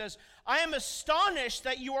Galatia. He says, I am astonished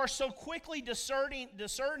that you are so quickly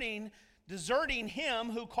deserting him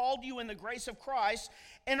who called you in the grace of Christ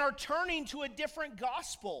and are turning to a different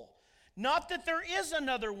gospel. Not that there is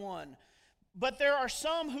another one, but there are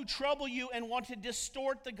some who trouble you and want to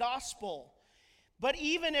distort the gospel. But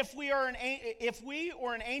even if we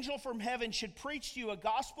or an angel from heaven should preach to you a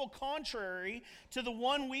gospel contrary to the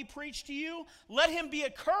one we preach to you, let him be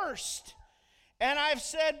accursed. And I've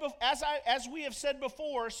said, as we have said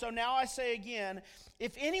before, so now I say again,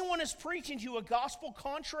 if anyone is preaching to you a gospel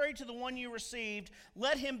contrary to the one you received,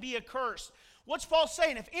 let him be accursed. What's Paul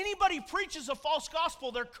saying? If anybody preaches a false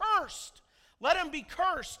gospel, they're cursed. Let him be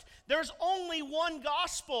cursed. There's only one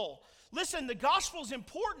gospel. Listen, the gospel is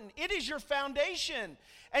important. It is your foundation.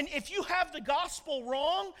 And if you have the gospel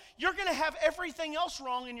wrong, you're going to have everything else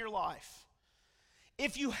wrong in your life.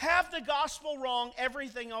 If you have the gospel wrong,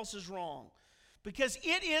 everything else is wrong. Because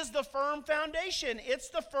it is the firm foundation. It's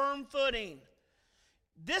the firm footing.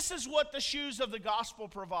 This is what the shoes of the gospel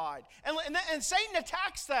provide. And Satan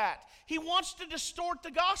attacks that. He wants to distort the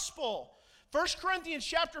gospel. 1 Corinthians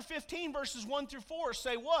chapter 15, verses 1 through 4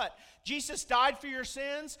 say what? Jesus died for your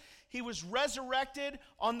sins. He was resurrected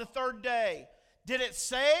on the third day. Did it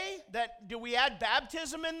say that, did we add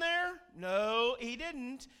baptism in there? No, he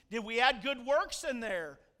didn't. Did we add good works in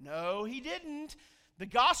there? No, he didn't. The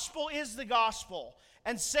gospel is the gospel,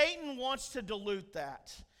 and Satan wants to dilute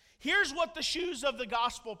that. Here's what the shoes of the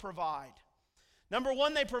gospel provide. Number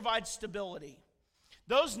one, they provide stability.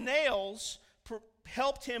 Those nails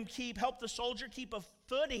helped the soldier keep a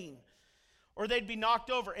footing, or they'd be knocked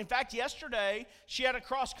over. In fact, yesterday, she had a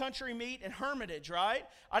cross-country meet in Hermitage, right?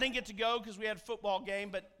 I didn't get to go because we had a football game,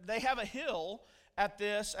 but they have a hill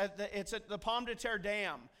it's at the Pomme de Terre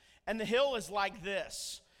Dam, and the hill is like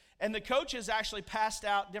this. And the coaches actually passed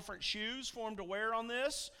out different shoes for them to wear on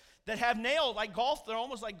this that have nailed like golf. They're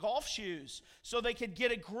almost like golf shoes, so they could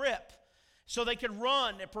get a grip, so they could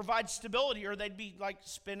run. It provides stability, or they'd be like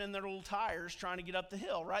spinning their little tires trying to get up the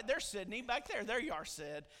hill. Right there's Sydney back there. There you are,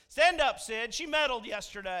 Sid. Stand up, Sid. She medaled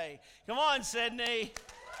yesterday. Come on, Sydney.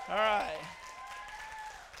 All right.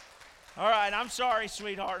 All right. I'm sorry,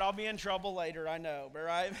 sweetheart. I'll be in trouble later. I know. All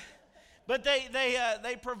right. But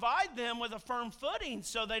they provide them with a firm footing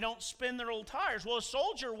so they don't spin their little tires. Well, a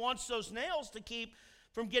soldier wants those nails to keep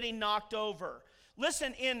from getting knocked over.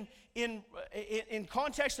 Listen, in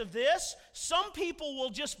context of this, some people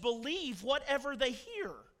will just believe whatever they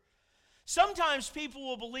hear. Sometimes people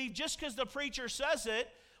will believe just because the preacher says it,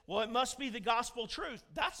 well, it must be the gospel truth.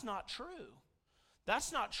 That's not true.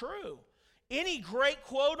 That's not true. Any great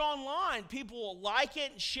quote online, people will like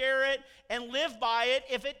it and share it and live by it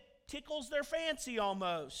if it tickles their fancy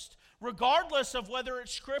almost, regardless of whether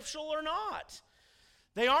it's scriptural or not.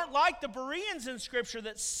 They aren't like the Bereans in Scripture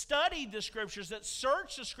that studied the Scriptures, that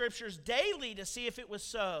searched the Scriptures daily to see if it was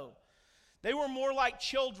so. They were more like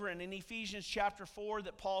children in Ephesians chapter 4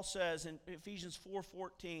 that Paul says in Ephesians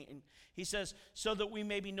 4:14. He says, so that we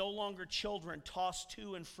may be no longer children tossed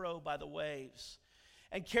to and fro by the waves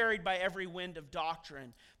and carried by every wind of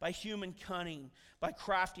doctrine, by human cunning, by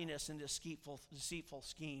craftiness and deceitful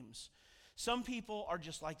schemes. Some people are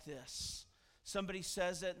just like this. Somebody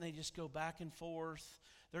says it and they just go back and forth.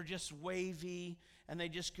 They're just wavy and they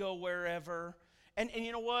just go wherever. And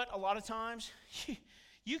you know what? A lot of times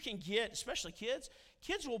you can get, especially kids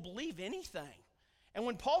will believe anything. And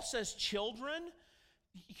when Paul says children,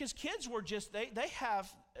 because kids were just, they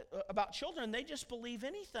have, about children, they just believe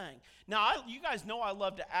anything. Now, you guys know I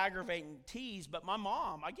love to aggravate and tease, but my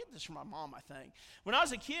mom, I get this from my mom, I think. When I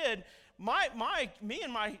was a kid, me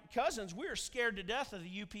and my cousins, we were scared to death of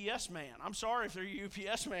the UPS man. I'm sorry if there's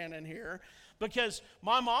a UPS man in here, because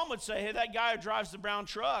my mom would say, hey, that guy who drives the brown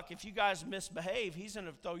truck, if you guys misbehave, he's going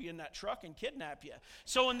to throw you in that truck and kidnap you.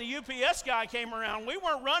 So when the UPS guy came around, we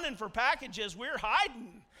weren't running for packages, we were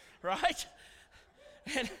hiding, right?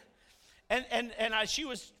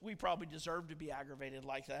 We probably deserved to be aggravated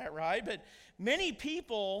like that, right? But many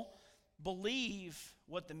people believe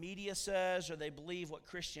what the media says, or they believe what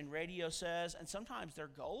Christian radio says, and sometimes they're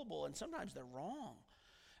gullible and sometimes they're wrong.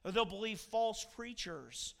 Or they'll believe false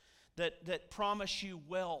preachers that promise you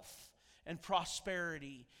wealth and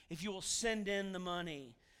prosperity. If you will send in the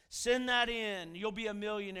money, send that in, you'll be a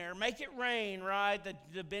millionaire. Make it rain, right?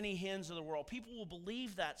 The Benny Hinns of the world. People will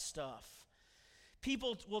believe that stuff.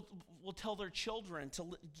 People will tell their children to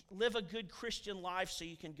live a good Christian life so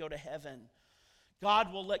you can go to heaven.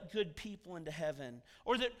 God will let good people into heaven,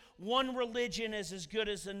 or that one religion is as good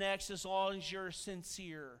as the next as long as you're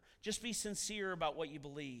sincere. Just be sincere about what you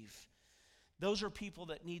believe. Those are people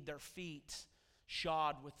that need their feet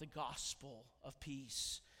shod with the gospel of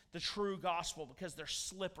peace, the true gospel, because they're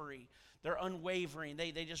slippery, they're unwavering,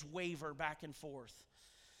 they just waver back and forth.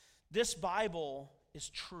 This Bible is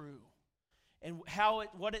true, and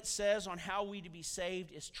what it says on how we to be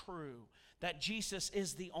saved is true, that Jesus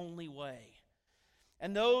is the only way.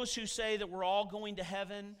 And those who say that we're all going to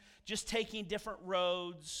heaven, just taking different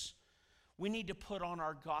roads, we need to put on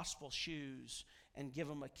our gospel shoes and give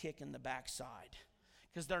them a kick in the backside,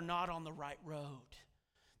 because they're not on the right road.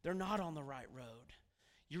 They're not on the right road.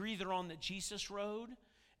 You're either on the Jesus road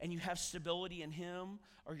and you have stability in Him,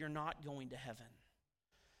 or you're not going to heaven.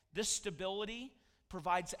 This stability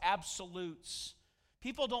provides absolutes.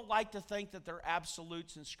 People don't like to think that they're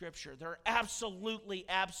absolutes in Scripture. They're absolutely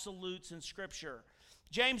absolutes in Scripture.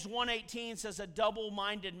 James 1:18 says a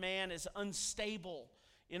double-minded man is unstable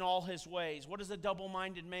in all his ways. What is a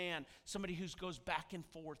double-minded man? Somebody who goes back and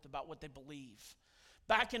forth about what they believe.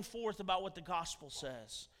 Back and forth about what the gospel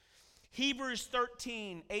says. Hebrews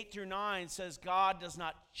 13:8-9 says God does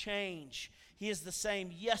not change. He is the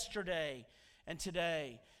same yesterday and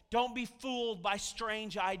today. Don't be fooled by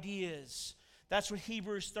strange ideas. That's what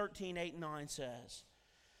Hebrews 13:8-9 says.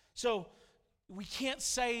 So we can't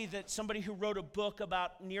say that somebody who wrote a book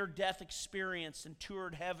about near-death experience and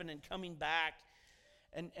toured heaven and coming back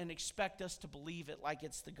and expect us to believe it like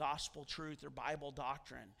it's the gospel truth or Bible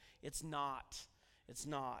doctrine. It's not. It's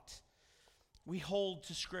not. We hold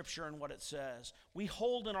to Scripture and what it says. We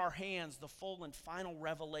hold in our hands the full and final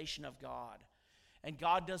revelation of God. And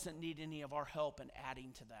God doesn't need any of our help in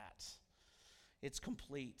adding to that. It's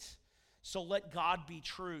complete. So let God be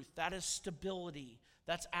truth. That is stability.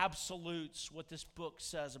 That's absolutes, what this book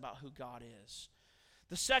says about who God is.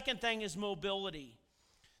 The second thing is mobility.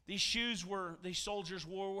 These soldiers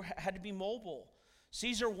wore had to be mobile.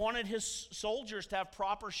 Caesar wanted his soldiers to have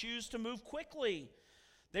proper shoes to move quickly.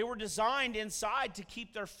 They were designed inside to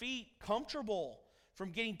keep their feet comfortable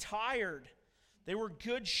from getting tired. They were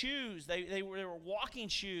good shoes. They were walking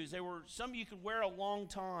shoes. They were some you could wear a long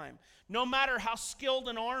time. No matter how skilled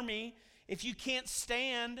an army, if you can't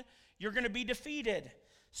stand, you're going to be defeated.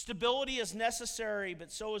 Stability is necessary,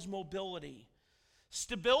 but so is mobility.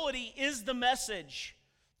 Stability is the message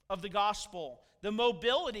of the gospel. The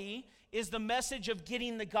mobility is the message of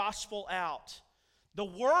getting the gospel out. The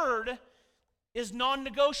word is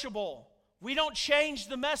non-negotiable. We don't change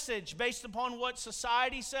the message based upon what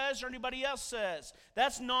society says or anybody else says.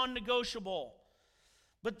 That's non-negotiable.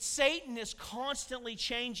 But Satan is constantly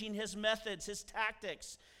changing his methods, his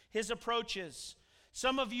tactics, his approaches.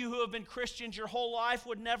 Some of you who have been Christians your whole life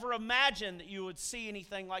would never imagine that you would see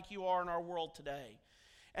anything like you are in our world today.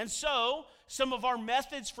 And so, some of our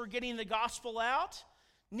methods for getting the gospel out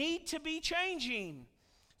need to be changing.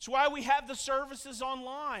 It's why we have the services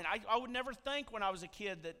online. I would never think when I was a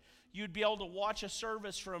kid that you'd be able to watch a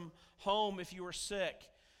service from home if you were sick.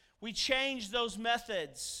 We changed those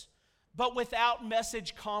methods, but without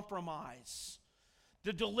message compromise.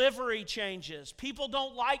 The delivery changes. People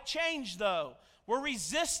don't like change, though. We're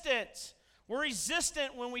resistant. We're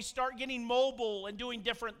resistant when we start getting mobile and doing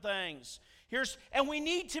different things. And we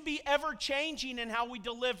need to be ever changing in how we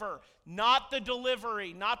deliver. Not the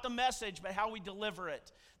delivery, not the message, but how we deliver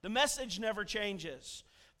it. The message never changes.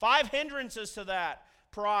 5 hindrances to that.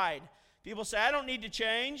 Pride. People say, I don't need to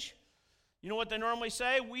change. You know what they normally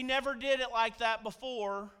say? We never did it like that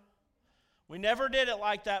before. We never did it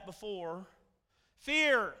like that before.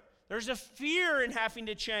 Fear. There's a fear in having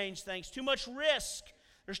to change things. Too much risk.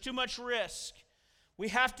 There's too much risk. We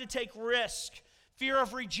have to take risk. Fear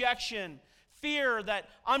of rejection. Fear that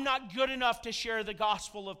I'm not good enough to share the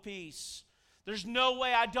gospel of peace. There's no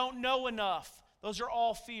way, I don't know enough. Those are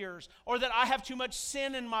all fears. Or that I have too much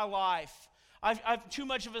sin in my life. I'm too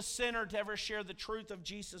much of a sinner to ever share the truth of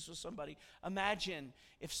Jesus with somebody. Imagine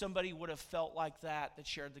if somebody would have felt like that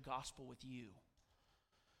shared the gospel with you.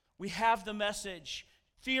 We have the message.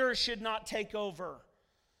 Fear should not take over.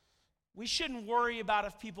 We shouldn't worry about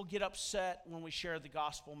if people get upset when we share the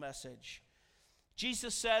gospel message.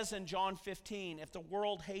 Jesus says in John 15, if the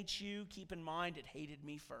world hates you, keep in mind it hated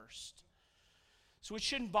me first. So it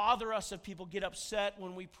shouldn't bother us if people get upset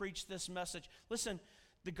when we preach this message. Listen,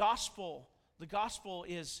 the gospel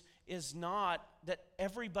is not that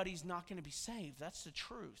everybody's not going to be saved. That's the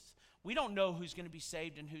truth. We don't know who's going to be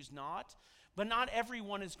saved and who's not, but not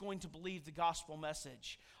everyone is going to believe the gospel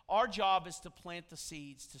message. Our job is to plant the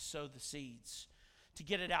seeds, to sow the seeds, to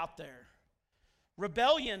get it out there.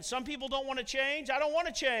 Rebellion. Some people don't want to change. I don't want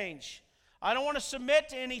to change. I don't want to submit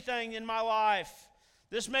to anything in my life.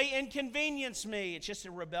 This may inconvenience me. It's just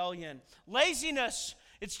a rebellion. Laziness.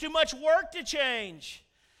 It's too much work to change.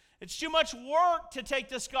 It's too much work to take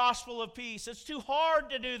this gospel of peace. It's too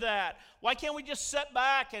hard to do that. Why can't we just sit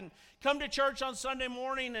back and come to church on Sunday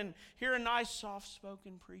morning and hear a nice,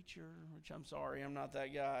 soft-spoken preacher? Which I'm sorry, I'm not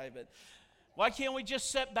that guy. But why can't we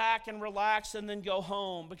just sit back and relax and then go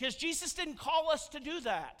home? Because Jesus didn't call us to do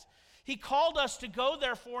that. He called us to go,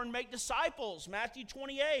 therefore, and make disciples. Matthew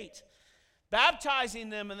 28.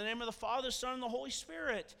 Baptizing them in the name of the Father, Son, and the Holy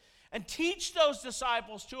Spirit. And teach those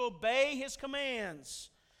disciples to obey His commands.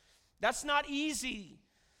 That's not easy.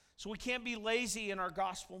 So we can't be lazy in our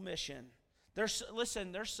gospel mission. There's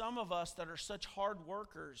some of us that are such hard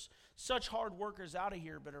workers out of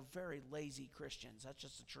here, but are very lazy Christians. That's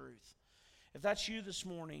just the truth. If that's you this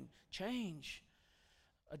morning, change.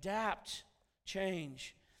 Adapt.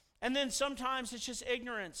 Change. And then sometimes it's just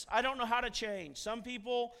ignorance. I don't know how to change. Some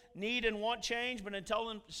people need and want change, but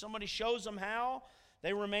until somebody shows them how,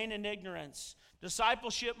 they remain in ignorance.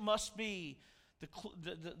 Discipleship must be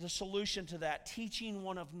the solution to that. Teaching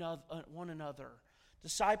one another.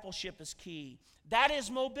 Discipleship is key. That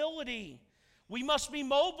is mobility. We must be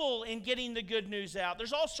mobile in getting the good news out.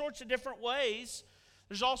 There's all sorts of different ways.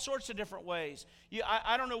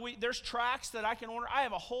 I don't know. There's tracts that I can order. I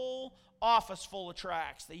have a whole office full of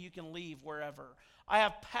tracts that you can leave wherever. I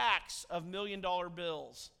have packs of $1 million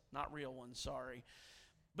bills. Not real ones, sorry.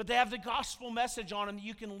 But they have the gospel message on them that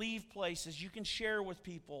you can leave places. You can share with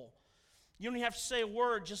people. You don't even have to say a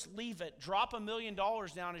word, just leave it. Drop $1 million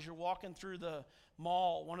down as you're walking through the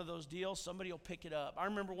mall, one of those deals, somebody will pick it up. I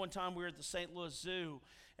remember one time we were at the St. Louis Zoo,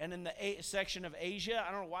 and in the section of Asia,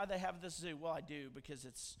 I don't know why they have this zoo. Well, I do, because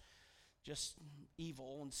it's just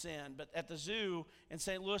evil and sin. But at the zoo in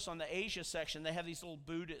St. Louis on the Asia section, they have these little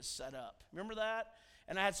Buddhas set up. Remember that?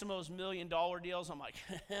 And I had some of those $1 million deals. I'm like,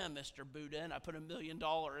 Mr. Buddha, and I put $1 million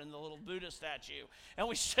in the little Buddha statue. And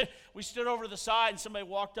we stood over to the side, and somebody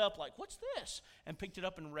walked up like, what's this? And picked it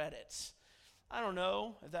up and read it. I don't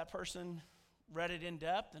know if that person read it in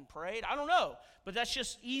depth and prayed. I don't know. But that's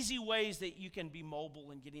just easy ways that you can be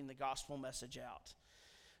mobile in getting the gospel message out.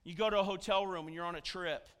 You go to a hotel room and you're on a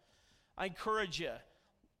trip. I encourage you,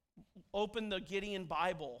 open the Gideon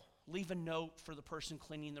Bible. Leave a note for the person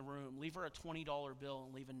cleaning the room. Leave her a $20 bill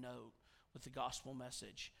and leave a note with the gospel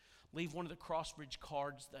message. Leave one of the Crossbridge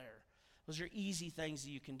cards there. Those are easy things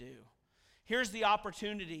that you can do. Here's the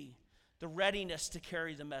opportunity, the readiness to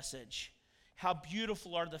carry the message. How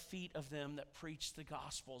beautiful are the feet of them that preach the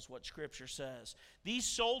gospel, is what Scripture says. These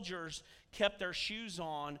soldiers kept their shoes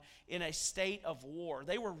on in a state of war.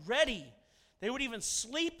 They were ready. They would even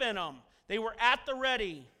sleep in them. They were at the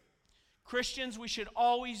ready. Christians, we should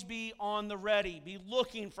always be on the ready, be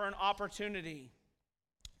looking for an opportunity.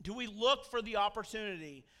 Do we look for the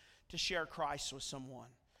opportunity to share Christ with someone?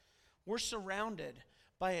 We're surrounded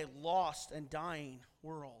by a lost and dying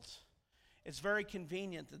world. It's very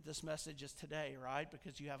convenient that this message is today, right?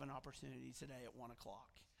 Because you have an opportunity today at 1 o'clock.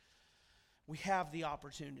 We have the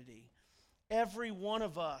opportunity. Every one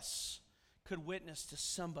of us could witness to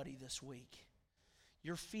somebody this week.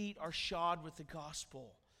 Your feet are shod with the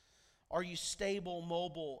gospel. Are you stable,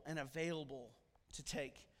 mobile, and available to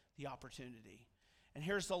take the opportunity? And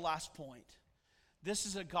here's the last point. This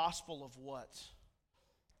is a gospel of what?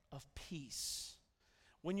 Of peace.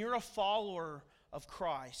 When you're a follower of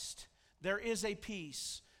Christ, there is a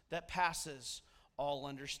peace that passes all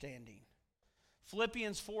understanding.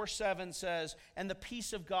 Philippians 4:7 says, and the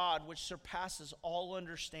peace of God, which surpasses all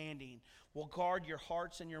understanding, will guard your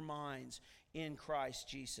hearts and your minds in Christ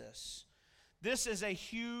Jesus. This is a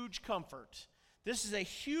huge comfort. This is a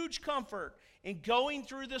huge comfort in going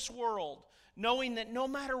through this world, knowing that no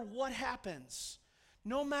matter what happens,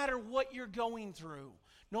 no matter what you're going through,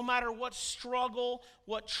 no matter what struggle,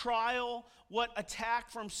 what trial, what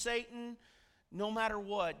attack from Satan, no matter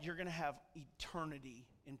what, you're going to have eternity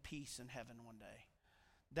in peace in heaven one day.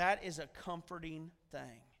 That is a comforting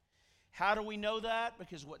thing. How do we know that?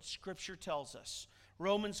 Because what Scripture tells us.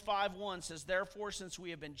 Romans 5:1 says, therefore, since we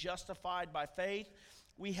have been justified by faith,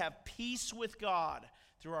 we have peace with God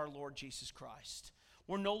through our Lord Jesus Christ.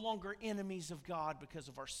 We're no longer enemies of God because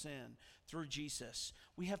of our sin through Jesus.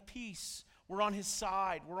 We have peace. We're on His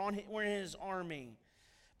side. We're in His army.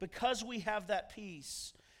 Because we have that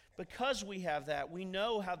peace, because we have that, we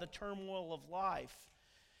know how the turmoil of life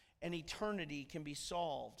and eternity can be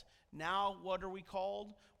solved. Now, what are we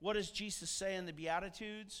called? What does Jesus say in the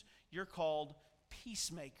Beatitudes? You're called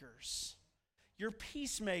peacemakers. You're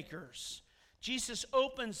peacemakers. Jesus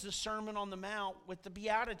opens the Sermon on the Mount with the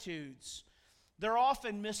Beatitudes. They're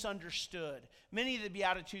often misunderstood. Many of the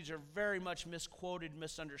Beatitudes are very much misquoted,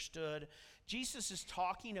 misunderstood. Jesus is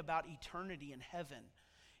talking about eternity in heaven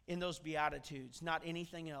in those Beatitudes, not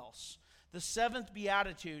anything else. The 7th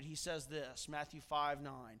Beatitude, he says this, Matthew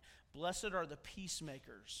 5:9, "Blessed are the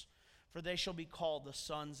peacemakers, for they shall be called the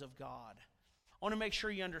sons of God." I want to make sure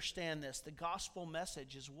you understand this. The gospel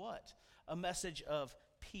message is what? A message of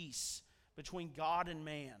peace between God and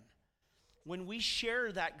man. When we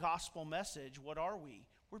share that gospel message, what are we?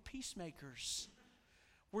 We're peacemakers.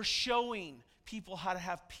 We're showing people how to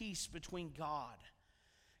have peace between God.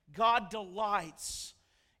 God delights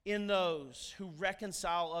in those who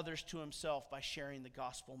reconcile others to himself by sharing the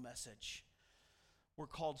gospel message. We're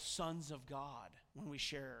called sons of God when we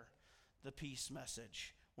share the peace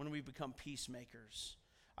message, when we become peacemakers.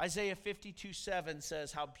 Isaiah 52:7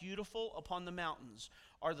 says, "How beautiful upon the mountains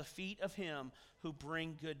are the feet of him who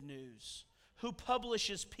bring good news, who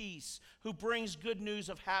publishes peace, who brings good news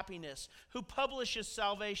of happiness, who publishes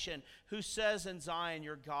salvation, who says in Zion,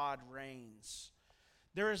 your God reigns."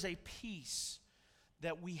 There is a peace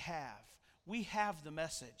that we have. We have the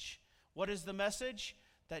message. What is the message?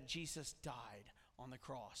 That Jesus died on the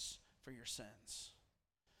cross for your sins.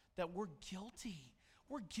 That we're guilty.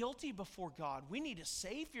 We're guilty before God. We need a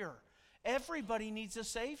Savior. Everybody needs a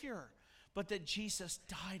Savior. But that Jesus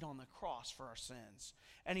died on the cross for our sins.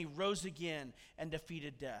 And he rose again and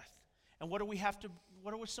defeated death. And what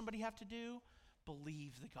does somebody have to do?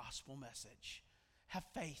 Believe the gospel message. Have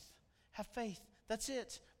faith. Have faith. That's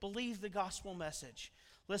it. Believe the gospel message.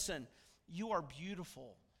 Listen, you are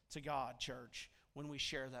beautiful to God, church, when we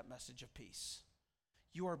share that message of peace.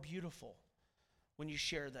 You are beautiful when you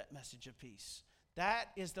share that message of peace.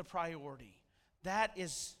 That is the priority. That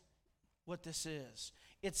is what this is.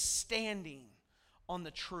 It's standing on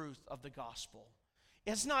the truth of the gospel.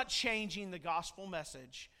 It's not changing the gospel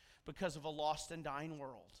message because of a lost and dying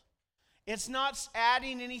world. It's not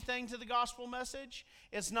adding anything to the gospel message.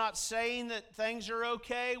 It's not saying that things are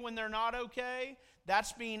okay when they're not okay.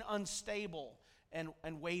 That's being unstable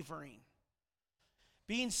and wavering.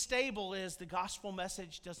 Being stable is the gospel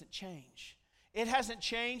message doesn't change. It hasn't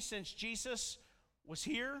changed since Jesus was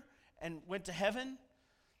here and went to heaven.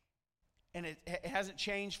 And it hasn't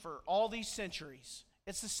changed for all these centuries.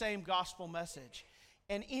 It's the same gospel message.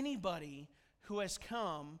 And anybody who has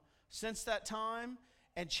come since that time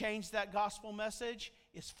and changed that gospel message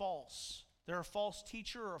is false. They're a false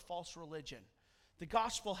teacher or a false religion. The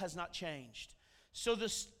gospel has not changed. So the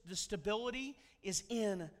stability is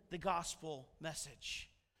in the gospel message.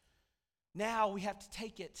 Now we have to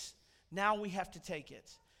take it. Now we have to take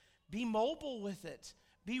it. Be mobile with it.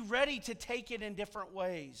 Be ready to take it in different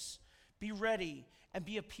ways. Be ready and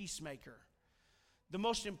be a peacemaker. The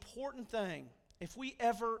most important thing, if we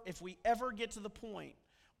ever get to the point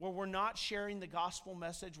where we're not sharing the gospel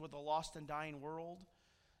message with a lost and dying world,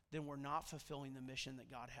 then we're not fulfilling the mission that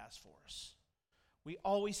God has for us. We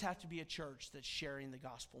always have to be a church that's sharing the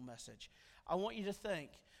gospel message. I want you to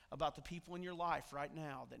think about the people in your life right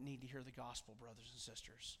now that need to hear the gospel, brothers and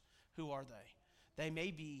sisters. Who are they? They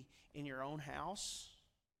may be in your own house,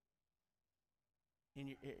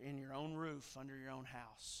 in your own roof, under your own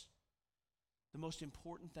house. The most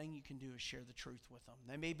important thing you can do is share the truth with them.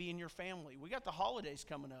 They may be in your family. We got the holidays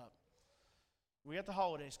coming up.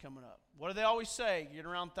 What do they always say? Get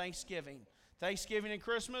around Thanksgiving and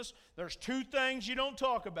Christmas, there's two things you don't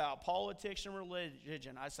talk about, politics and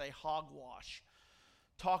religion. I say hogwash.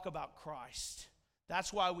 Talk about Christ.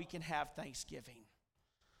 That's why we can have Thanksgiving.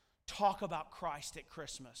 Talk about Christ at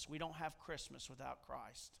Christmas. We don't have Christmas without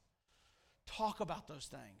Christ. Talk about those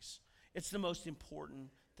things. It's the most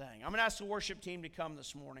important thing. I'm going to ask the worship team to come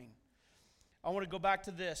this morning. I want to go back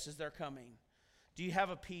to this as they're coming. Do you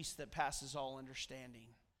have a peace that passes all understanding?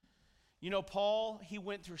 You know, Paul, he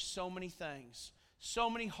went through so many things, so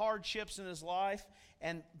many hardships in his life,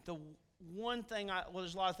 and the one thing,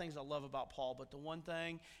 there's a lot of things I love about Paul, but the one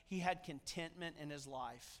thing, he had contentment in his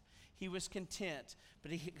life. He was content,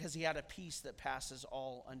 because he had a peace that passes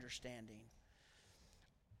all understanding.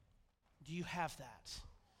 Do you have that?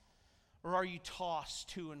 Or are you tossed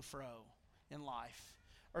to and fro in life?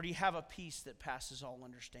 Or do you have a peace that passes all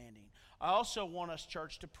understanding? I also want us,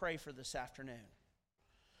 church, to pray for this afternoon.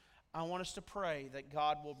 I want us to pray that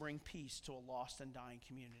God will bring peace to a lost and dying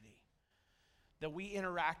community. That we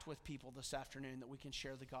interact with people this afternoon that we can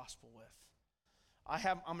share the gospel with. I'm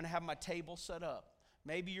going to have my table set up.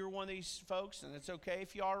 Maybe you're one of these folks, and it's okay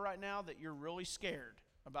if you are right now, that you're really scared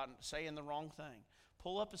about saying the wrong thing.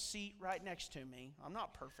 Pull up a seat right next to me. I'm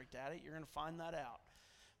not perfect at it. You're going to find that out.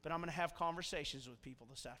 But I'm going to have conversations with people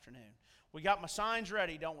this afternoon. We got my signs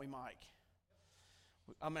ready, don't we, Mike?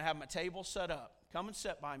 I'm going to have my table set up. Come and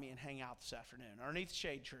sit by me and hang out this afternoon underneath the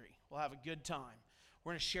shade tree. We'll have a good time.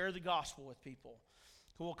 We're going to share the gospel with people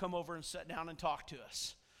who will come over and sit down and talk to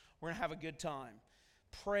us. We're going to have a good time.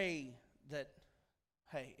 Pray that,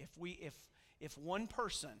 hey, if one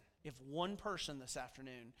person this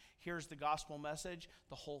afternoon hears the gospel message,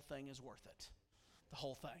 the whole thing is worth it. The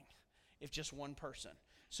whole thing. If just one person.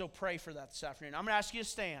 So pray for that this afternoon. I'm going to ask you to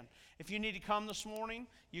stand. If you need to come this morning,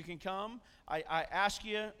 you can come. I ask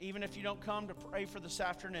you, even if you don't come, to pray for this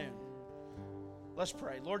afternoon. Let's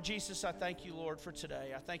pray. Lord Jesus, I thank you, Lord, for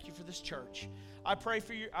today. I thank you for this church. I pray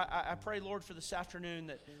for you. I pray, Lord, for this afternoon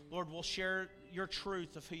that, Lord, we'll share your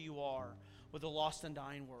truth of who you are with a lost and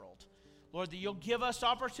dying world. Lord, that you'll give us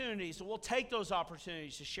opportunities, and we'll take those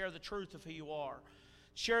opportunities to share the truth of who you are.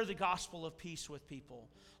 Share the gospel of peace with people.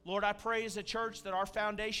 Lord, I pray as a church that our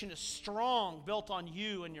foundation is strong, built on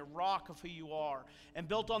you and your rock of who you are, and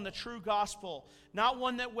built on the true gospel, not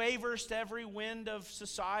one that wavers to every wind of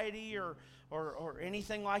society or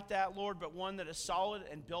anything like that, Lord, but one that is solid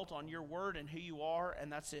and built on your word and who you are,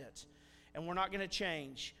 and that's it. And we're not going to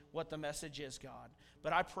change what the message is, God.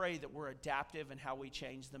 But I pray that we're adaptive in how we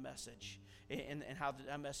change the message and how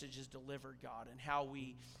that message is delivered, God, and how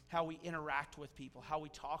we interact with people, how we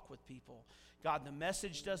talk with people. God, the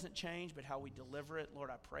message doesn't change, but how we deliver it. Lord,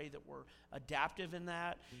 I pray that we're adaptive in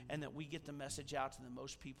that and that we get the message out to the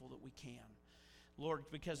most people that we can. Lord,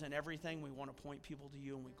 because in everything we want to point people to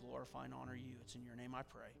you and we glorify and honor you. It's in your name I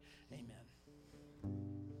pray. Amen.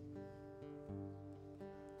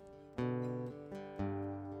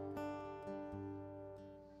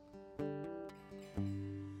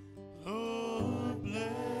 Lord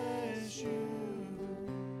bless you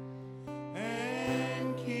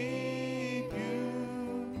and keep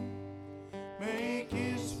you. Make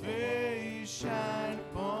his face shine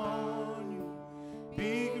upon you.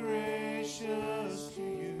 Be gracious to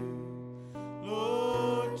you.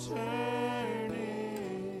 Lord, turn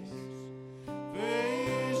his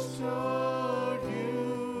face toward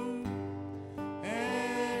you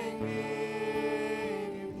and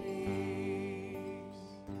give you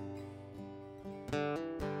peace.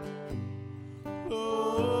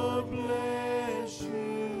 Lord bless you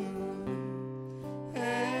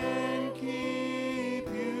and keep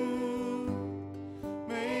you.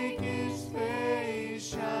 Make his face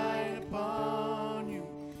shine upon you.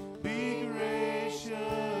 Be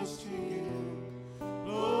gracious to you.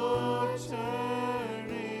 Lord, turn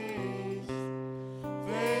his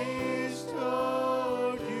face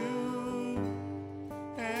toward you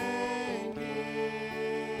and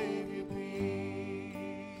give you peace.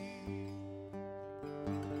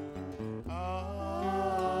 Amen.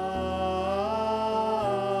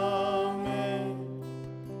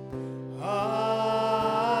 Amen. Amen.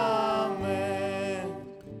 Amen. Amen.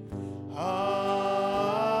 Amen.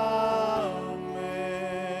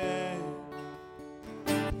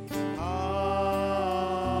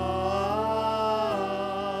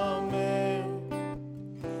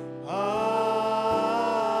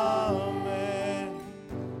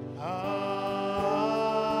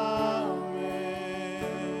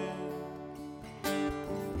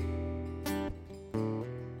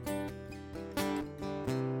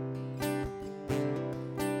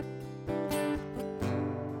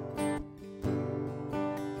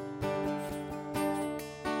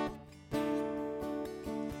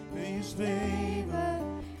 May his favor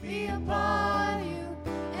be upon you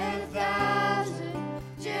and 1,000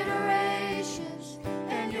 generations,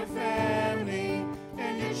 and your family,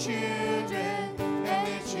 and your children, and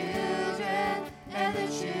their children, and their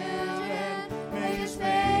children. May his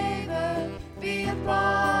favor be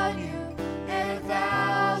upon you and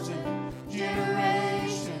 1,000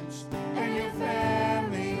 generations, and your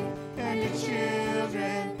family, and your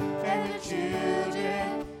children, and their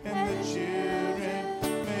children, and their children.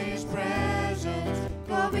 May his presence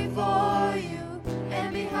go before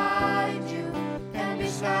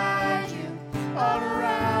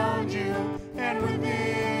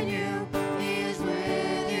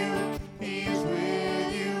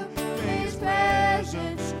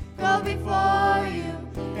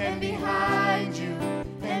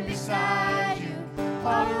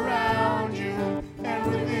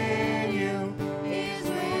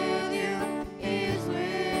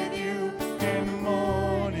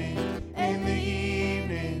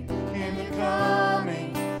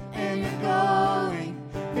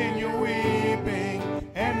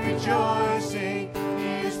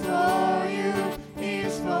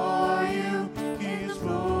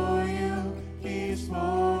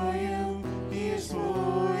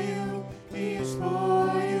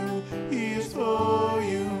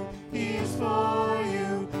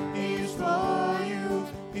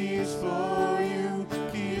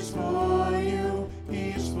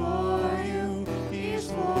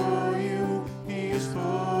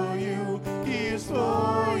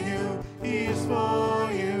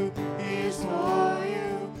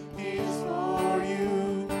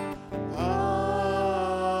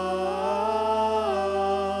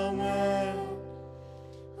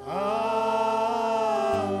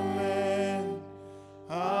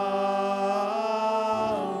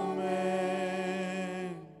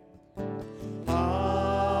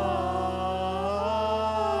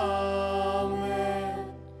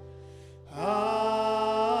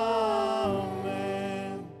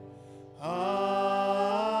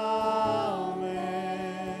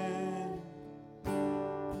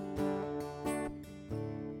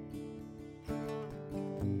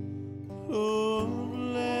Lord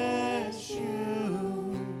bless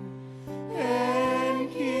you and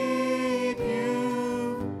keep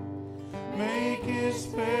you. Make his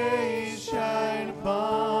face shine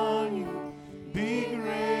upon you. Be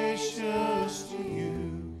gracious to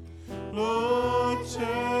you. Lord,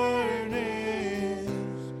 turn his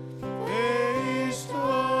face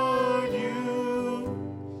toward you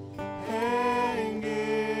and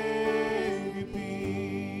give you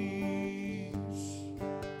peace.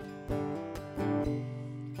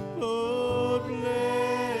 Lord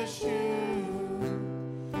bless you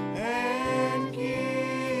and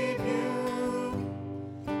keep you.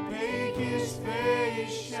 Make his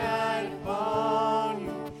face shine upon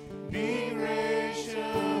you. Be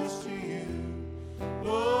gracious to you.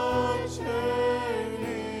 Lord, turn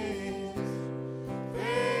his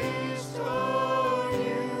face toward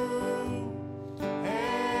you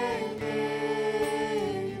and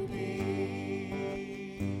give you peace.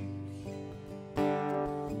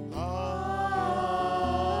 Amen.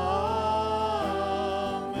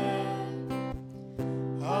 Amen.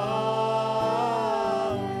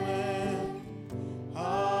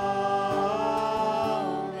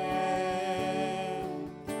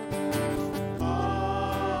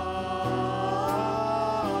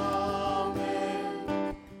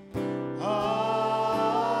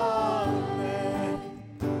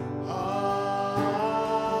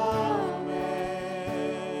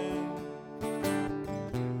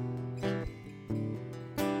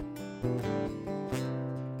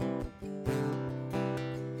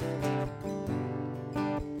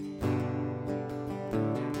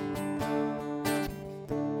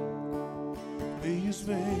 May his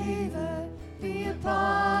favor be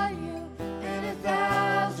upon you and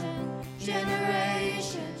 1,000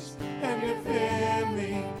 generations, and your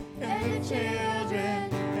family, and your children,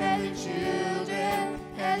 and the children,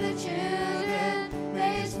 and the children.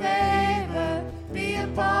 May his favor be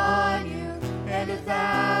upon you and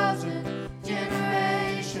 1,000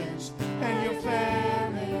 generations, and your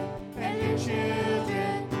family, and your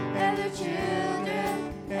children, and the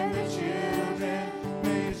children, and the children.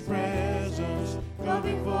 May his presence go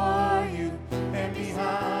before you and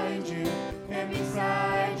behind you and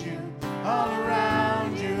beside you, all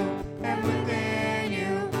around you and within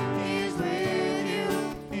you. He is with you.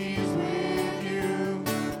 He is with you.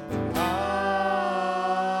 Amen.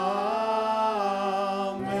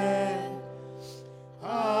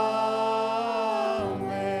 Amen.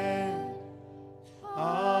 Amen.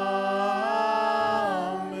 Amen.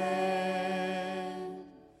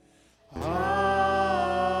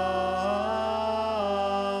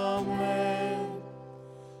 Amen.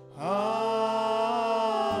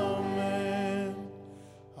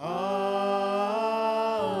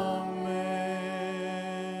 Amen.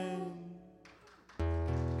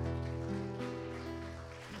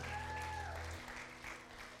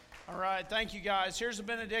 All right, thank you guys. Here's a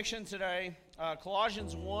benediction today.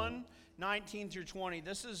 Colossians 1:19 through 20.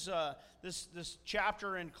 This is this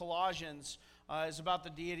chapter in Colossians is about the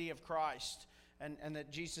deity of Christ and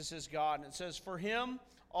that Jesus is God. And it says, "For him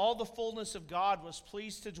all the fullness of God was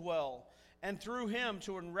pleased to dwell, and through him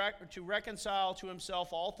to reconcile to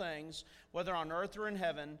himself all things, whether on earth or in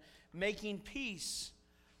heaven, making peace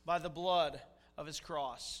by the blood of his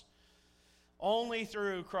cross." Only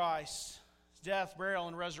through Christ's death, burial,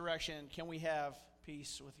 and resurrection can we have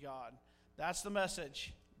peace with God. That's the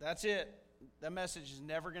message. That's it. That message is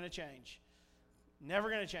never going to change. Never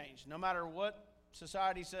going to change. No matter what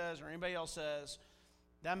society says or anybody else says,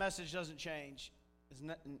 that message doesn't change. It's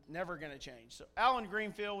never going to change. So, Alan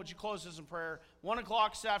Greenfield, would you close us in prayer? 1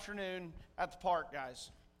 o'clock this afternoon at the park,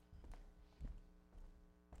 guys.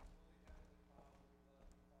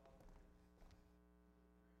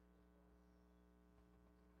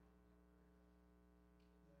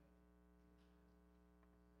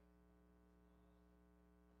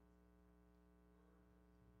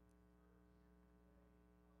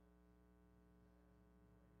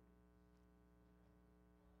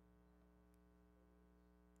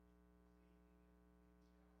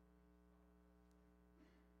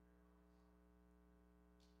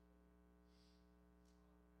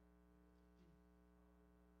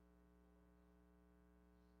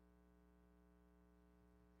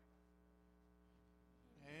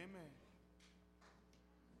 Amen.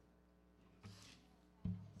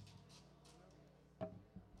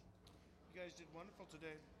 You guys did wonderful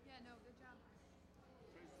today. Yeah, no, good job.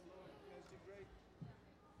 Praise the Lord. You guys did great.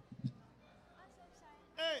 I'm so sorry.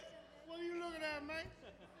 Hey, what are you looking at, man?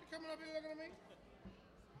 You coming up here looking at me?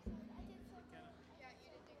 I did so good. Yeah, you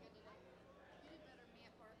did do good today. You did better than me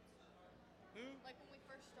at parts. Who? Like when we